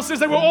the Bible says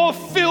they were all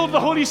filled with the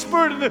Holy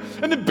Spirit,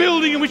 and the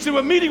building in which they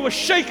were meeting was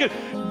shaken.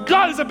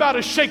 God is about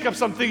to shake up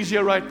some things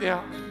here right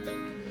now.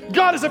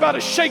 God is about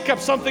to shake up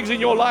some things in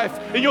your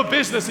life, in your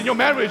business, in your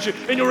marriage,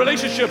 in your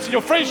relationships, in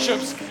your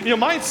friendships, in your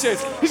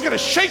mindsets. He's going to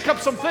shake up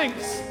some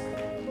things.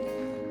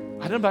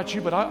 I don't know about you,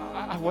 but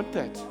I want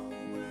that.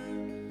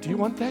 Do you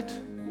want that?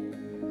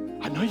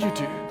 I know you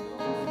do.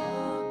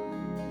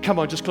 Come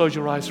on, just close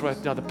your eyes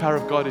right now. The power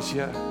of God is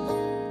here.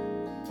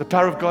 The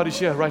power of God is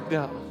here right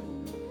now.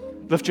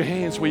 Lift your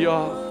hands where you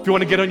are. If you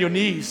want to get on your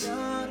knees,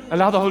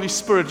 allow the Holy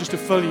Spirit just to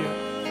fill you.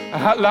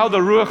 Allow the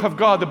Ruach of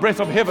God, the breath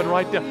of heaven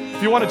right now.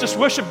 If you want to just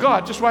worship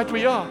God, just right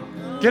where you are.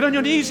 Get on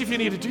your knees if you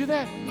need to do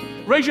that.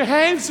 Raise your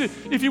hands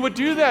if you would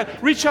do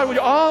that. Reach out with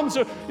your arms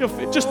or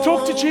just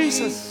talk to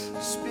Jesus.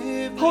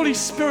 Holy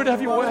Spirit,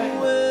 have your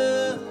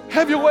way.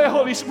 Have your way,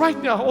 Holy Spirit,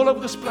 right now, all over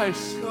this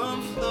place.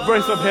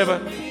 Breath of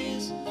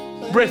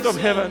heaven. Breath of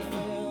heaven.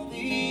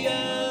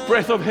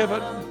 Breath of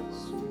heaven.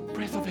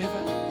 Breath of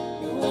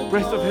heaven.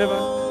 Breath of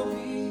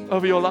heaven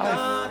over your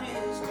life.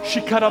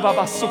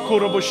 Shikarababa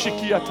sokorobo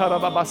shikia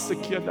tarababa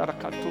sikia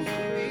narakatu.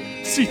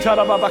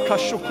 Sitarababa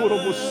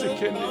kashokorobo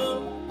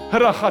sikene.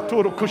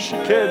 Rahatoro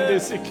kushikene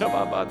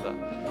sikababada.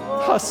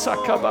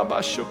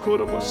 Hasakababa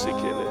shokorobo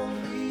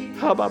sikene.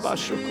 Hababa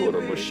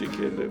shokorobo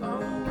shikene.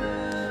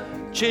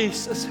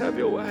 Jesus, have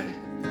your way.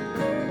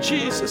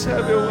 Jesus,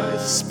 have your way.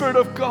 Spirit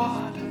of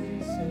God.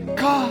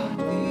 God,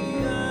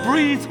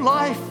 breathe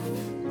life.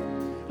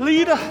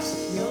 Lead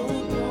us.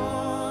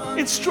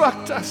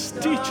 Instruct us.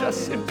 Teach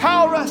us.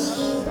 Empower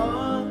us.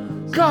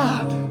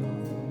 God.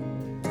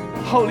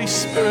 Holy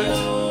Spirit.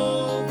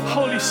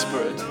 Holy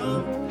Spirit.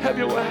 Have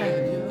your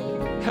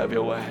way. Have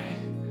your way.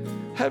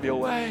 Have your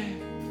way.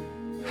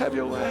 Have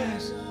your way.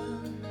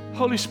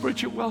 Holy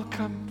Spirit, you're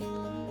welcome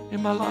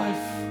in my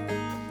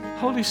life.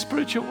 Holy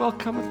Spirit, you're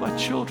welcome with my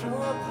children.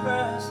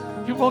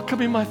 You're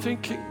welcome in my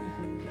thinking,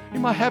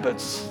 in my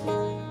habits,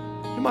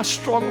 in my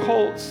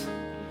strongholds,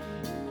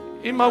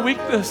 in my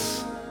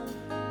weakness.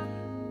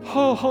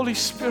 Oh, Holy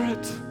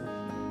Spirit,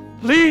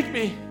 lead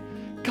me,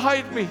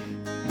 guide me.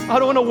 I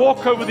don't want to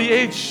walk over the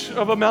edge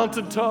of a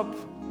mountaintop.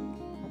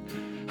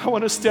 I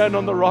want to stand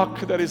on the rock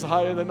that is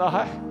higher than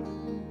I.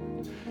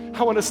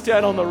 I want to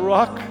stand on the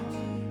rock.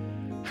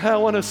 I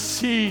want to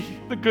see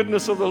the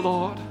goodness of the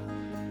Lord.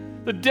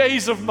 The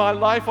days of my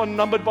life are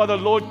numbered by the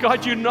Lord.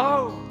 God, you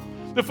know.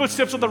 The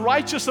footsteps of the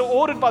righteous are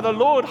ordered by the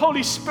Lord.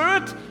 Holy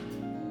Spirit,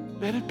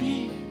 let it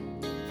be.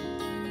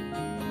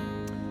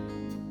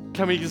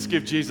 Can we just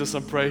give Jesus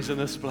some praise in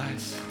this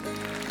place?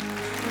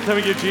 Can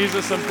we give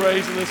Jesus some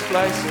praise in this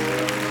place?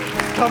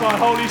 Come on,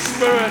 Holy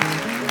Spirit,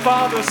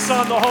 Father,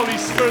 Son, the Holy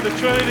Spirit, the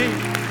Trinity.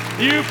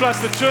 You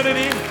plus the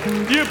Trinity.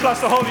 You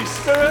plus the Holy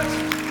Spirit.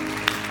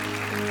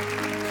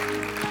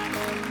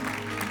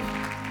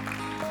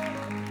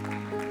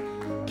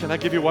 Can I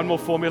give you one more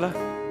formula?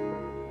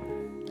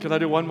 Can I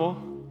do one more?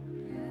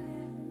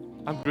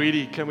 I'm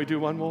greedy. Can we do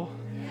one more?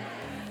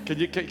 Can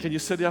you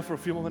sit here for a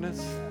few more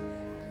minutes?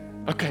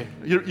 Okay,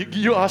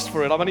 you asked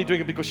for it. I'm only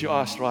doing it because you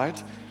asked,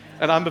 right?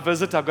 And I'm a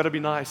visitor. I've got to be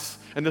nice.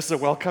 And this is a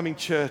welcoming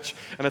church.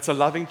 And it's a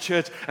loving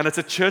church. And it's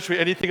a church where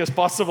anything is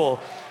possible.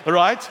 All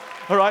right?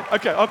 All right?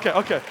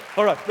 Okay.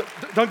 All right.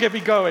 Don't get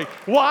me going.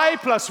 Y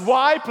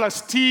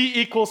plus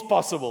T equals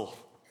possible.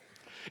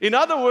 In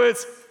other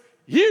words,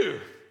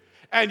 you.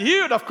 And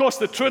you, and of course,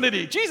 the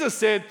Trinity. Jesus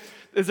said,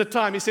 there's a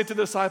time, he said to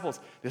the disciples,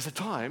 there's a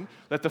time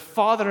that the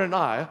Father and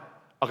I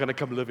are going to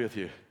come live with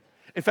you.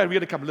 In fact, we're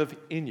going to come live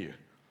in you.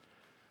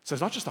 So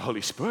it's not just the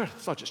Holy Spirit.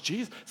 It's not just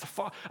Jesus. It's the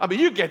Father. I mean,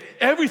 you get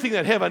everything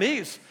that heaven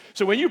is.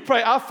 So when you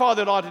pray, our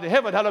Father art in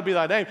heaven, hallowed be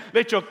thy name.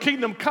 Let your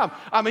kingdom come.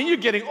 I mean, you're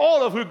getting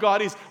all of who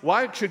God is.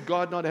 Why should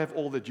God not have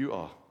all that you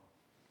are?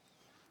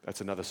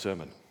 That's another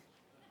sermon.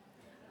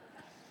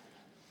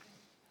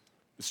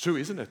 It's true,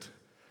 isn't it?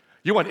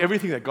 You want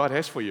everything that God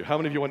has for you. How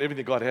many of you want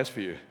everything God has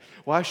for you?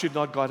 Why should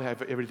not God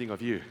have everything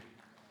of you?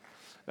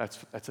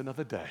 That's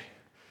another day.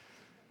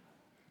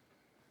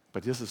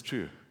 But this is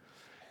true.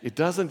 It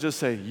doesn't just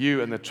say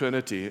you and the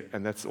Trinity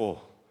and that's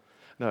all.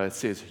 No, it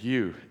says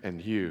you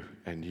and you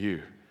and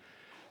you,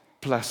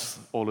 plus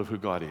all of who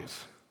God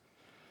is,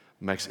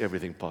 makes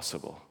everything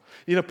possible.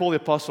 You know, Paul the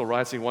Apostle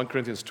writes in 1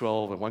 Corinthians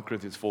 12 and 1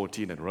 Corinthians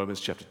 14 and Romans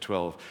chapter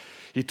 12,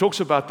 he talks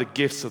about the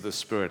gifts of the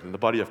Spirit in the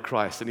body of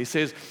Christ. And he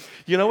says,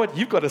 you know what?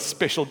 You've got a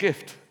special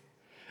gift.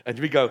 And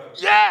we go,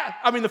 yeah,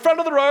 I'm in the front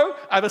of the row,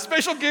 I have a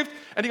special gift.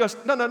 And he goes,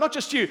 no, not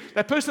just you.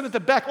 That person at the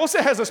back also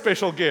has a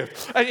special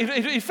gift. And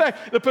in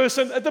fact, the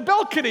person at the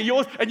balcony,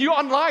 and you're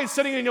online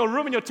sitting in your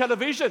room in your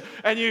television,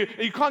 and you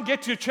can't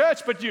get to church,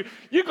 but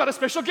you've got a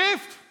special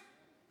gift.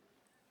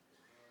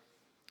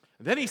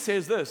 And then he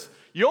says this,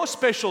 your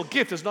special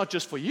gift is not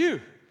just for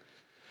you.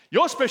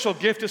 Your special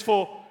gift is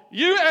for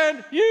you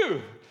and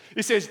you.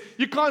 He says,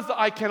 the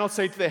eye cannot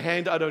say to the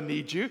hand, I don't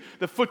need you.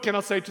 The foot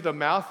cannot say to the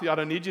mouth, I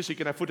don't need you, so you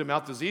can have foot and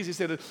mouth disease. He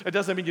said, it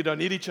doesn't mean you don't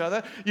need each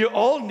other. You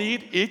all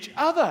need each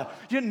other.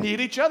 You need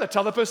each other.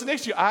 Tell the person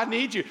next to you, I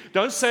need you.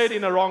 Don't say it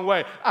in the wrong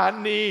way. I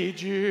need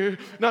you.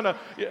 No,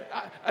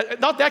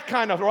 not that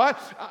kind of, right?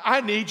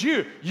 I need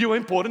you. You're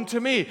important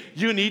to me.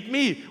 You need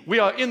me. We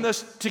are in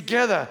this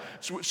together.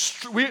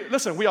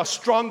 We are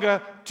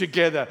stronger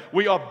together.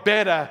 We are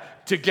better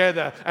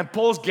together. And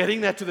Paul's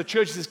getting that to the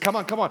church. He says, come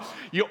on.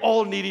 You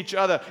all need each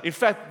other. In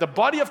fact, the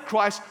body of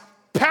Christ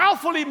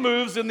powerfully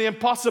moves in the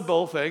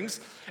impossible things,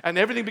 and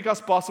everything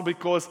becomes possible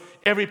because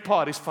every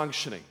part is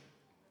functioning.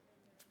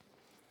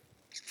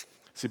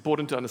 It's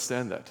important to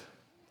understand that.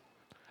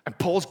 And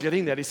Paul's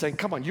getting that. He's saying,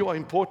 come on, you are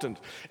important.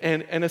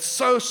 And it's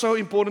so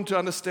important to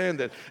understand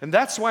that. And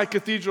that's why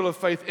Cathedral of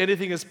Faith,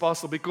 anything is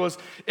possible, because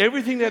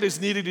everything that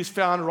is needed is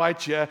found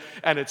right here.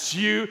 And it's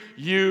you,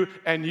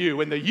 and you.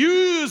 When the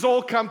yous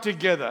all come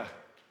together,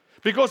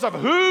 because of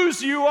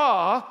whose you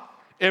are,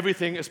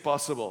 everything is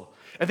possible.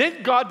 And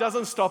then God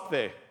doesn't stop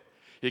there.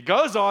 He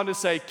goes on to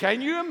say,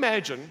 can you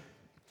imagine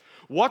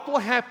what will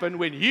happen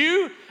when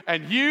you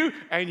and you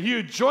and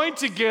you join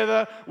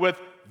together with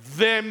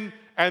them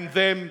and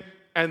them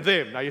and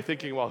them? Now you're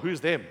thinking, well,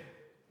 who's them?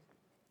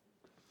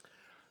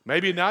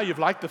 Maybe now you've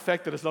liked the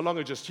fact that it's no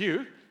longer just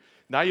you.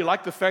 Now you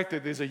like the fact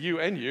that there's a you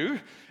and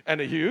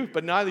a you,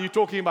 but now you're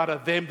talking about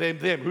a them.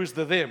 Who's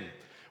the them?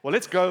 Well,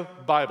 let's go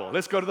Bible.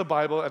 Let's go to the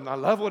Bible, and I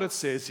love what it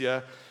says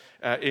here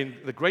in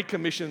the Great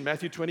Commission,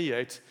 Matthew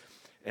 28.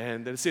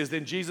 And it says,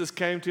 then Jesus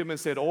came to him and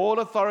said, all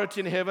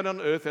authority in heaven and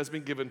on earth has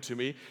been given to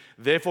me.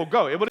 Therefore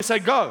go. Everybody say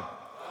go.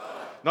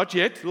 Not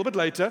yet, a little bit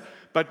later,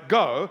 but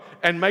go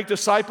and make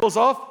disciples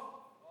of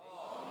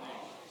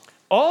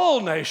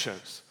all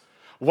nations.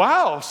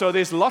 Wow, so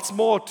there's lots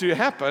more to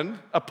happen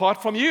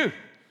apart from you.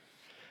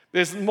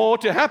 There's more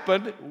to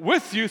happen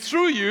with you,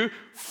 through you,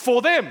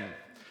 for them.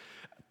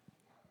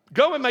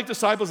 Go and make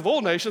disciples of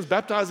all nations,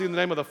 baptizing in the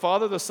name of the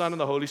Father, the Son,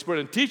 and the Holy Spirit,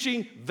 and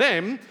teaching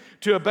them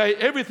to obey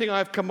everything I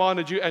have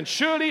commanded you. And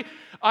surely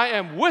I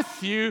am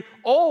with you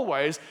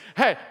always.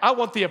 Hey, I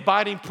want the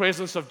abiding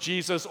presence of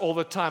Jesus all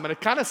the time. And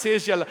it kind of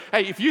says,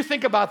 hey, if you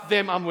think about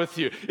them, I'm with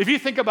you. If you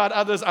think about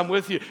others, I'm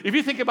with you. If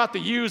you think about the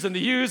yous and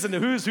the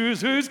who's,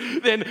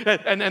 then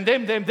and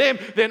them,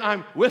 then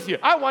I'm with you.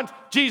 I want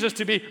Jesus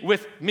to be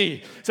with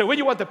me. So when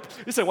you want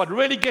listen, what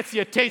really gets the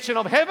attention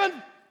of heaven?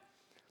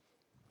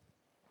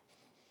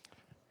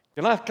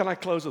 Can I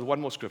close with one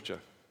more scripture?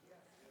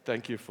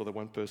 Thank you for the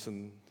one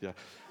person. Yeah.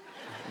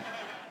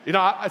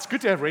 It's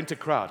good to have rent a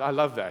crowd. I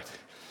love that.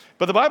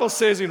 But the Bible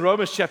says in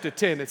Romans chapter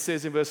 10, it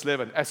says in verse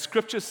 11, as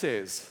Scripture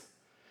says,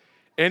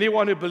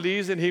 anyone who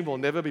believes in him will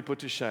never be put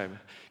to shame.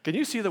 Can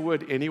you see the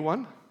word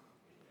anyone?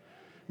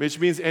 Which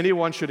means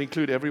anyone should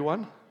include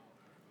everyone.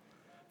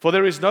 For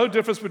there is no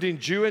difference between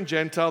Jew and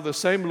Gentile. The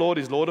same Lord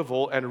is Lord of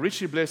all and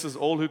richly blesses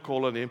all who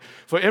call on him.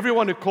 For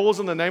everyone who calls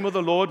on the name of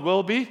the Lord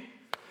will be.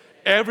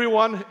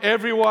 Everyone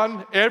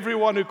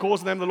who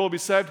calls on the name of the Lord will be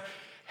saved.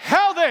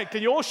 How then?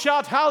 Can you all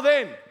shout, how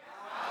then? How then?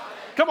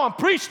 Come on,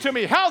 preach to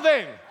me. How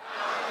then?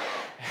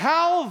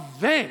 How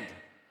then?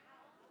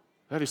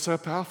 That is so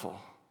powerful.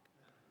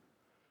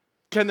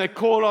 Can they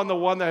call on the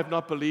one they have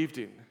not believed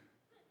in?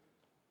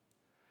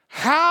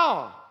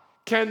 How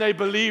can they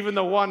believe in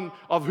the one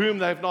of whom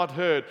they have not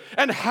heard?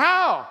 And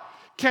how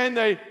can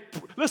they,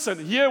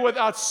 hear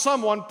without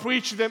someone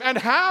preach to them? And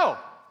how?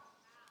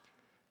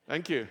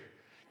 Thank you.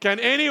 Can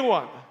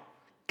anyone,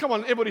 come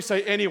on, everybody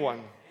say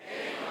anyone.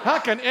 How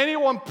can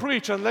anyone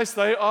preach unless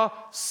they are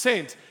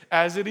sent?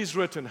 As it is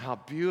written, how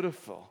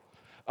beautiful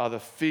are the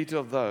feet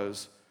of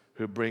those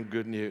who bring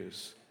good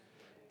news.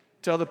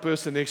 Tell the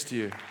person next to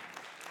you.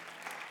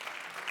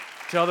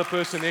 Tell the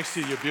person next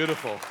to you, you're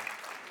beautiful.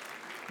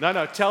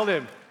 No, tell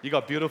them you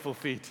got beautiful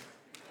feet.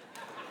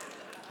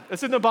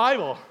 It's in the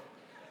Bible.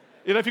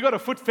 If you've got a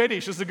foot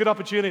fetish, it's a good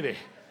opportunity.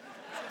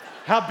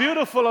 How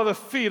beautiful are the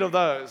feet of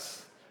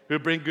those who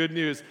bring good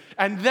news.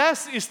 And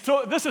this is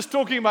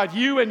talking about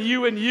you and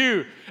you and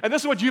you. And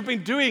this is what you've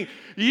been doing.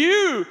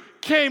 You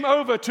came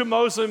over to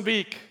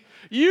Mozambique.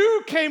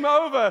 You came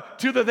over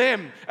to the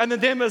them, and the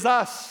them is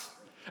us.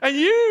 And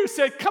you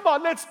said, come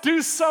on, let's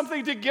do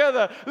something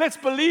together. Let's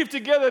believe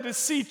together to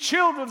see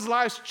children's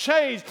lives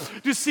change,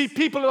 to see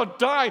people who are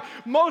dying.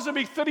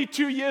 Mozambique,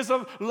 32 years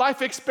of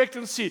life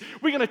expectancy.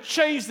 We're going to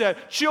change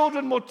that. Child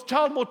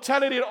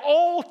mortality at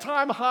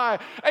all-time high.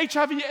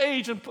 HIV,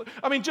 AIDS,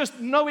 and just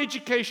no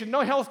education,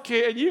 no health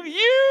care. And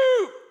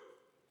you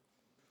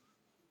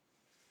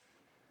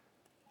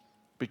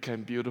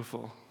became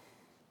beautiful.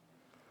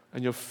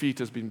 And your feet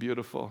has been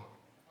beautiful.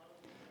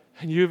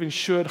 And you've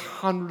insured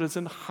hundreds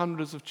and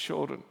hundreds of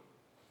children.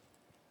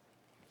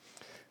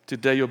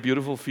 Today, your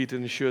beautiful feet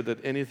ensure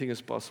that anything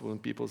is possible in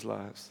people's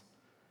lives,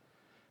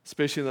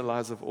 especially in the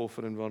lives of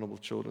orphan and vulnerable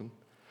children.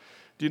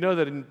 Do you know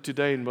that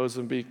today in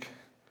Mozambique,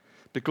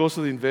 because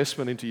of the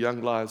investment into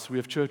young lives, we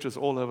have churches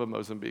all over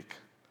Mozambique.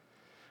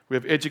 We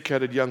have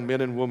educated young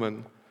men and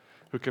women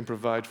who can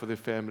provide for their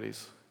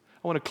families.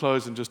 I want to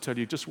close and just tell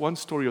you just one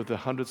story of the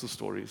hundreds of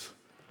stories.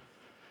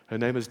 Her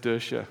name is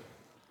Dersha.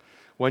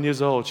 1 year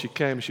old, she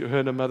came. Her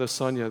and her mother,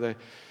 Sonia,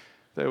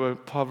 they were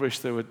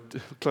impoverished. They were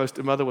close.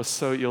 The mother was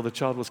so ill, the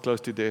child was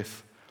close to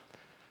death.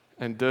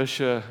 And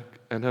Dersha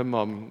and her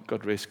mom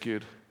got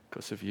rescued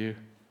because of you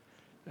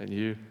and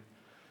you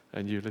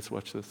and you. Let's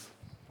watch this.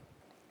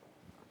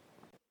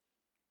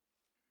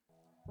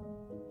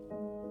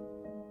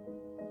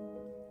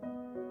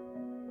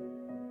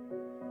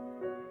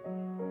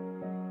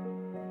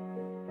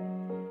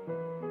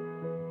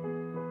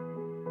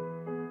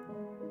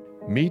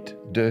 Meet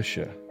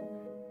Dersha.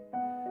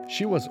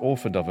 She was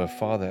orphaned of her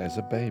father as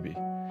a baby.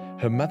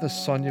 Her mother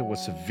Sonia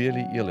was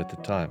severely ill at the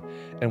time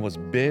and was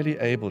barely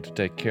able to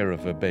take care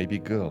of her baby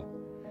girl.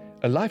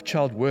 A Life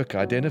Child worker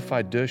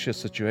identified Dersha's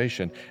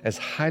situation as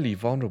highly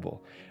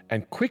vulnerable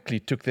and quickly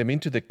took them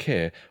into the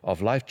care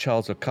of Life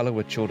Child's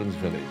Okalawa Children's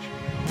Village.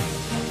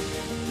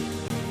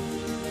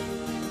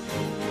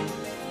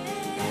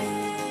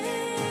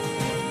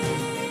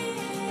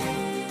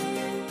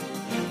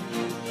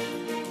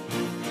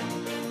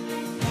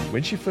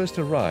 When she first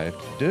arrived,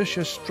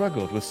 Dersha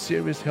struggled with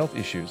serious health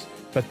issues,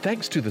 but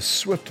thanks to the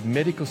swift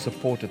medical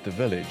support at the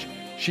village,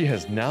 she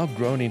has now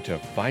grown into a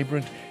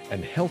vibrant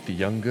and healthy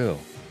young girl.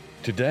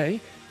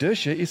 Today,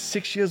 Dersha is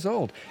 6 years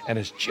old and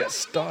has just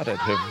started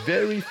her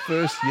very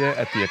first year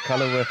at the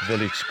Okalawa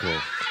Village School.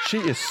 She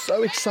is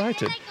so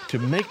excited to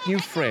make new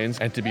friends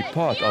and to be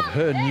part of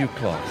her new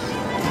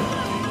class.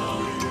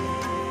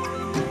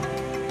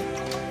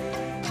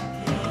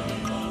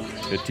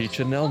 Her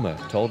teacher Nelma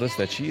told us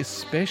that she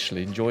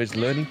especially enjoys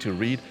learning to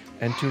read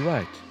and to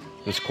write.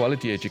 This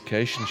quality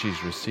education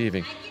she's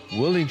receiving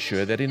will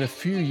ensure that in a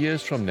few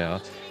years from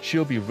now,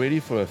 she'll be ready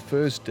for her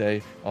first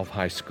day of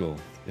high school.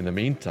 In the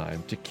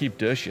meantime, to keep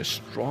Dersha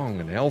strong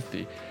and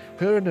healthy,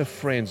 her and her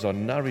friends are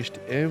nourished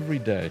every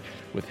day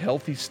with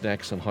healthy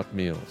snacks and hot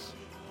meals.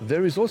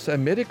 There is also a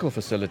medical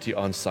facility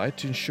on site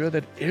to ensure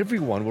that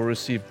everyone will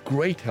receive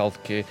great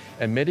health care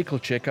and medical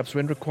checkups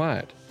when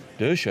required.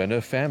 Dersha and her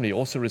family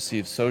also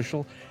receive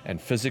social and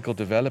physical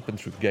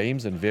development through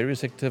games and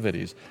various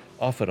activities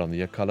offered on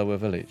the Okalawa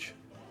village.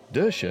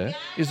 Dersha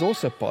is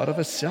also part of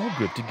a cell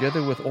group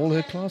together with all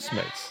her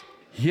classmates.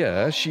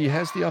 Here, she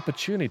has the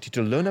opportunity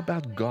to learn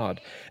about God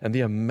and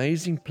the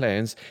amazing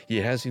plans He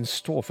has in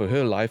store for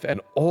her life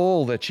and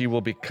all that she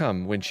will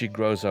become when she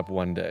grows up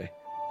one day.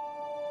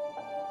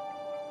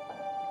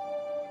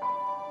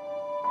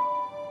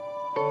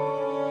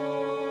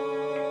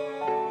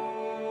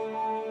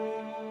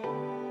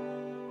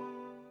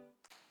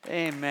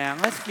 Amen.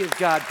 Let's give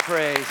God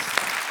praise.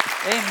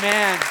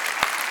 Amen.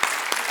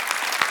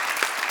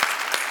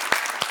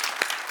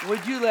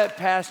 Would you let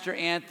Pastor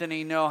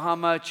Anthony know how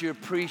much you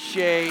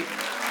appreciate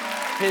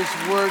his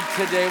word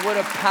today? What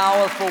a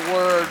powerful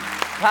word.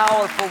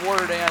 Powerful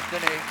word,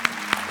 Anthony.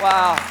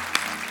 Wow.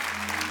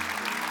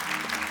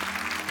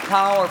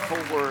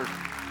 Powerful word.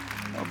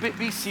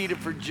 Be seated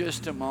for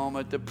just a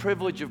moment. The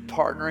privilege of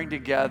partnering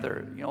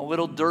together.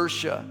 Little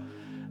Dersha,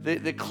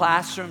 the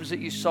classrooms that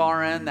you saw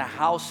are in, the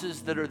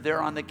houses that are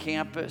there on the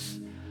campus,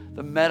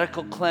 the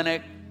medical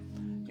clinic,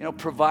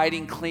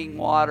 providing clean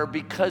water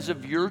because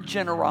of your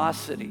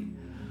generosity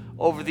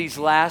over these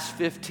last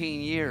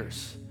 15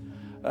 years.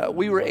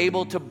 We were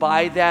able to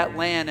buy that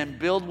land and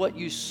build what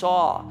you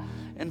saw.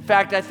 In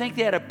fact, I think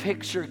they had a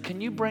picture.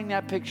 Can you bring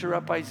that picture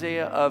up,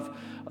 Isaiah,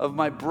 of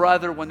my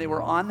brother when they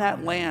were on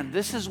that land?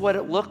 This is what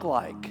it looked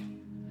like.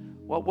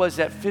 What was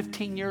that,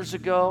 15 years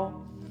ago?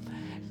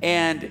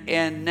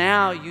 And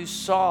now you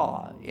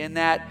saw in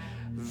that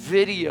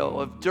video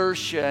of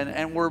Dersha,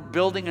 and we're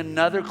building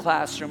another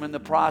classroom in the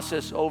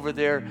process over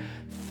there.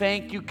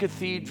 Thank you,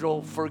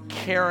 Cathedral, for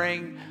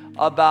caring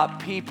about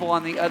people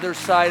on the other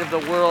side of the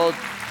world,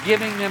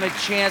 giving them a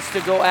chance to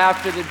go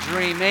after the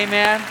dream.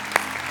 Amen.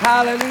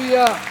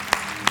 Hallelujah.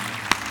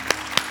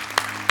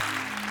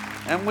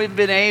 And we've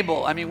been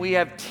able, we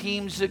have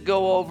teams that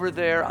go over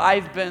there.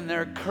 I've been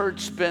there.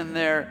 Kurt's been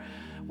there.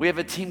 We have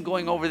a team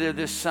going over there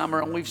this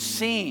summer, and we've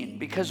seen,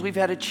 because we've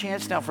had a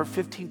chance now for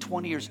 15,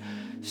 20 years,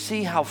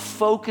 see how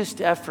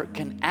focused effort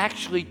can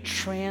actually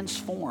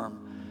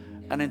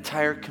transform an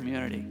entire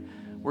community.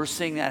 We're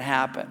seeing that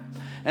happen.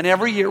 And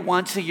every year,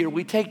 once a year,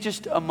 we take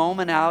just a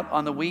moment out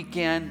on the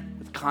weekend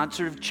with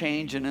Concert of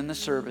Change and in the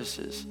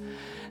services.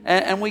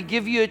 And we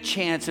give you a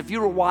chance. If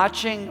you were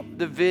watching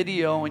the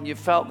video and you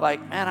felt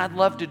like, man, I'd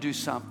love to do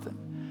something.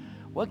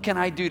 What can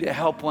I do to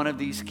help one of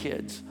these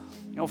kids?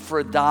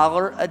 For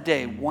 $1 a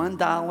day,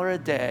 $1 a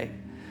day,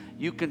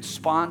 you can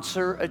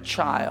sponsor a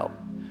child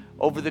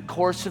over the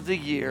course of the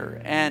year.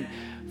 And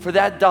for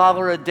that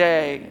 $1 a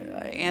day,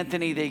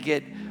 Anthony, they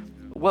get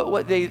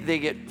they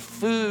get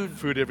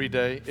food every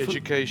day,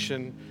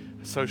 education,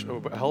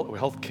 social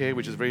health care,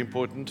 which is very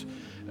important,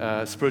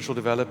 spiritual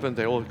development.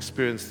 They all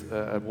experience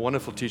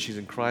wonderful teachings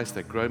in Christ.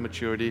 They grow in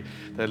maturity.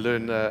 They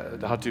learn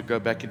how to go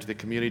back into their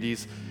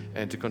communities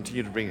and to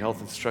continue to bring health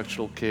and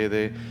structural care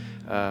there.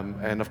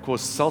 And of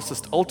course,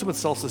 ultimate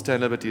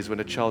self-sustainability is when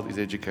a child is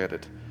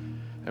educated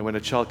and when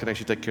a child can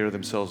actually take care of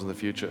themselves in the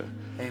future.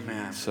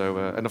 Amen. So,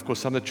 and of course,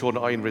 some of the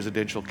children are in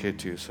residential care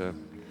too.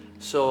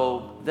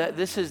 So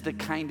this is the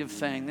kind of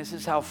thing. This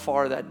is how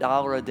far that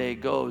 $1 a day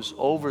goes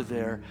over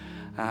there.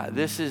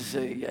 This is,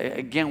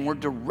 again, we're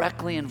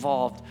directly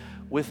involved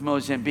with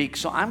Mozambique.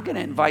 So I'm going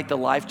to invite the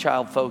Life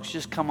Child folks,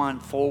 just come on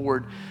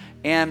forward.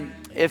 And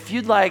if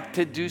you'd like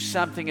to do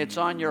something, it's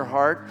on your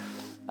heart,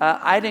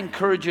 I'd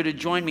encourage you to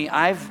join me.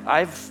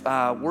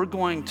 We're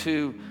going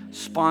to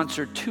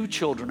sponsor 2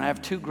 children. I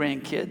have 2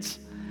 grandkids.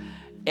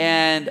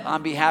 And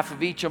on behalf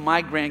of each of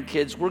my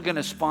grandkids, we're going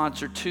to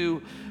sponsor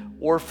 2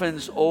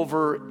 orphans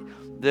over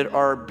that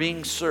are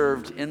being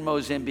served in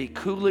Mozambique.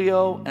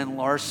 Julio and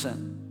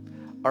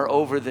Larson are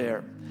over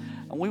there.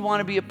 And we want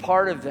to be a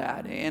part of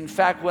that. In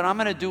fact, what I'm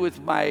going to do with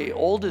my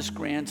oldest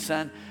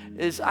grandson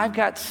is I've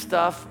got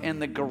stuff in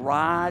the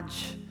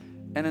garage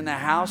and in the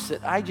house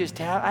that I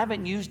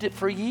haven't used it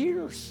for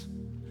years.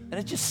 And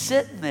it's just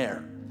sitting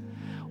there.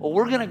 Well,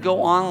 we're going to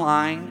go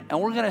online and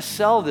we're going to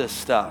sell this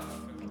stuff.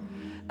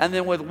 And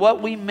then with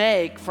what we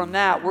make from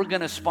that, we're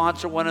going to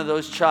sponsor one of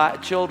those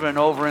children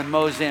over in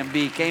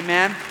Mozambique.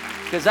 Amen?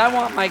 Because I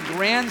want my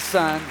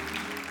grandson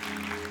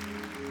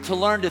to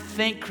learn to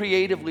think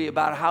creatively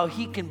about how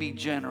he can be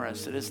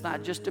generous. That it's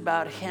not just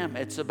about him,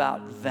 it's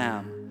about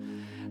them.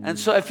 And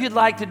so if you'd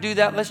like to do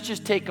that, let's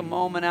just take a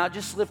moment out.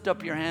 Just lift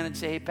up your hand and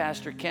say, hey,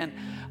 Pastor Ken,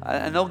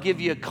 and they'll give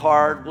you a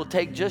card. We'll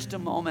take just a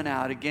moment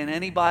out. Again,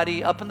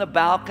 anybody up in the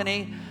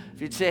balcony,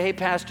 if you'd say, hey,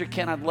 Pastor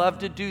Ken, I'd love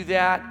to do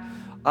that.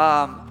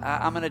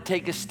 I'm going to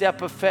take a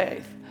step of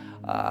faith.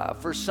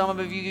 For some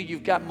of you,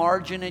 you've got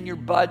margin in your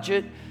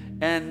budget,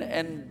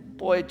 and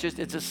boy,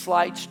 it's a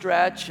slight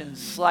stretch and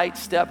slight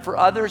step. For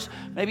others,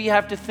 maybe you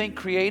have to think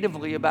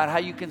creatively about how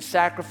you can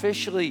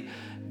sacrificially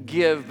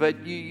give, but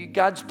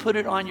God's put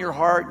it on your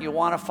heart and you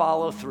want to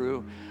follow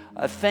through.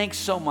 Thanks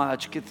so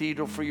much,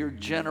 Cathedral, for your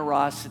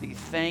generosity.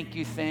 Thank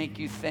you, thank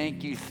you,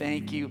 thank you,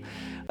 thank you.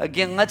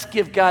 Again, let's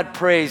give God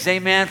praise,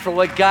 amen, for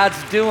what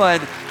God's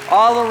doing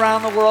all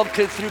around the world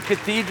through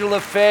Cathedral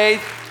of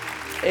Faith.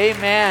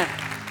 Amen,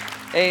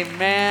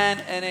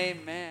 amen, and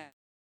amen.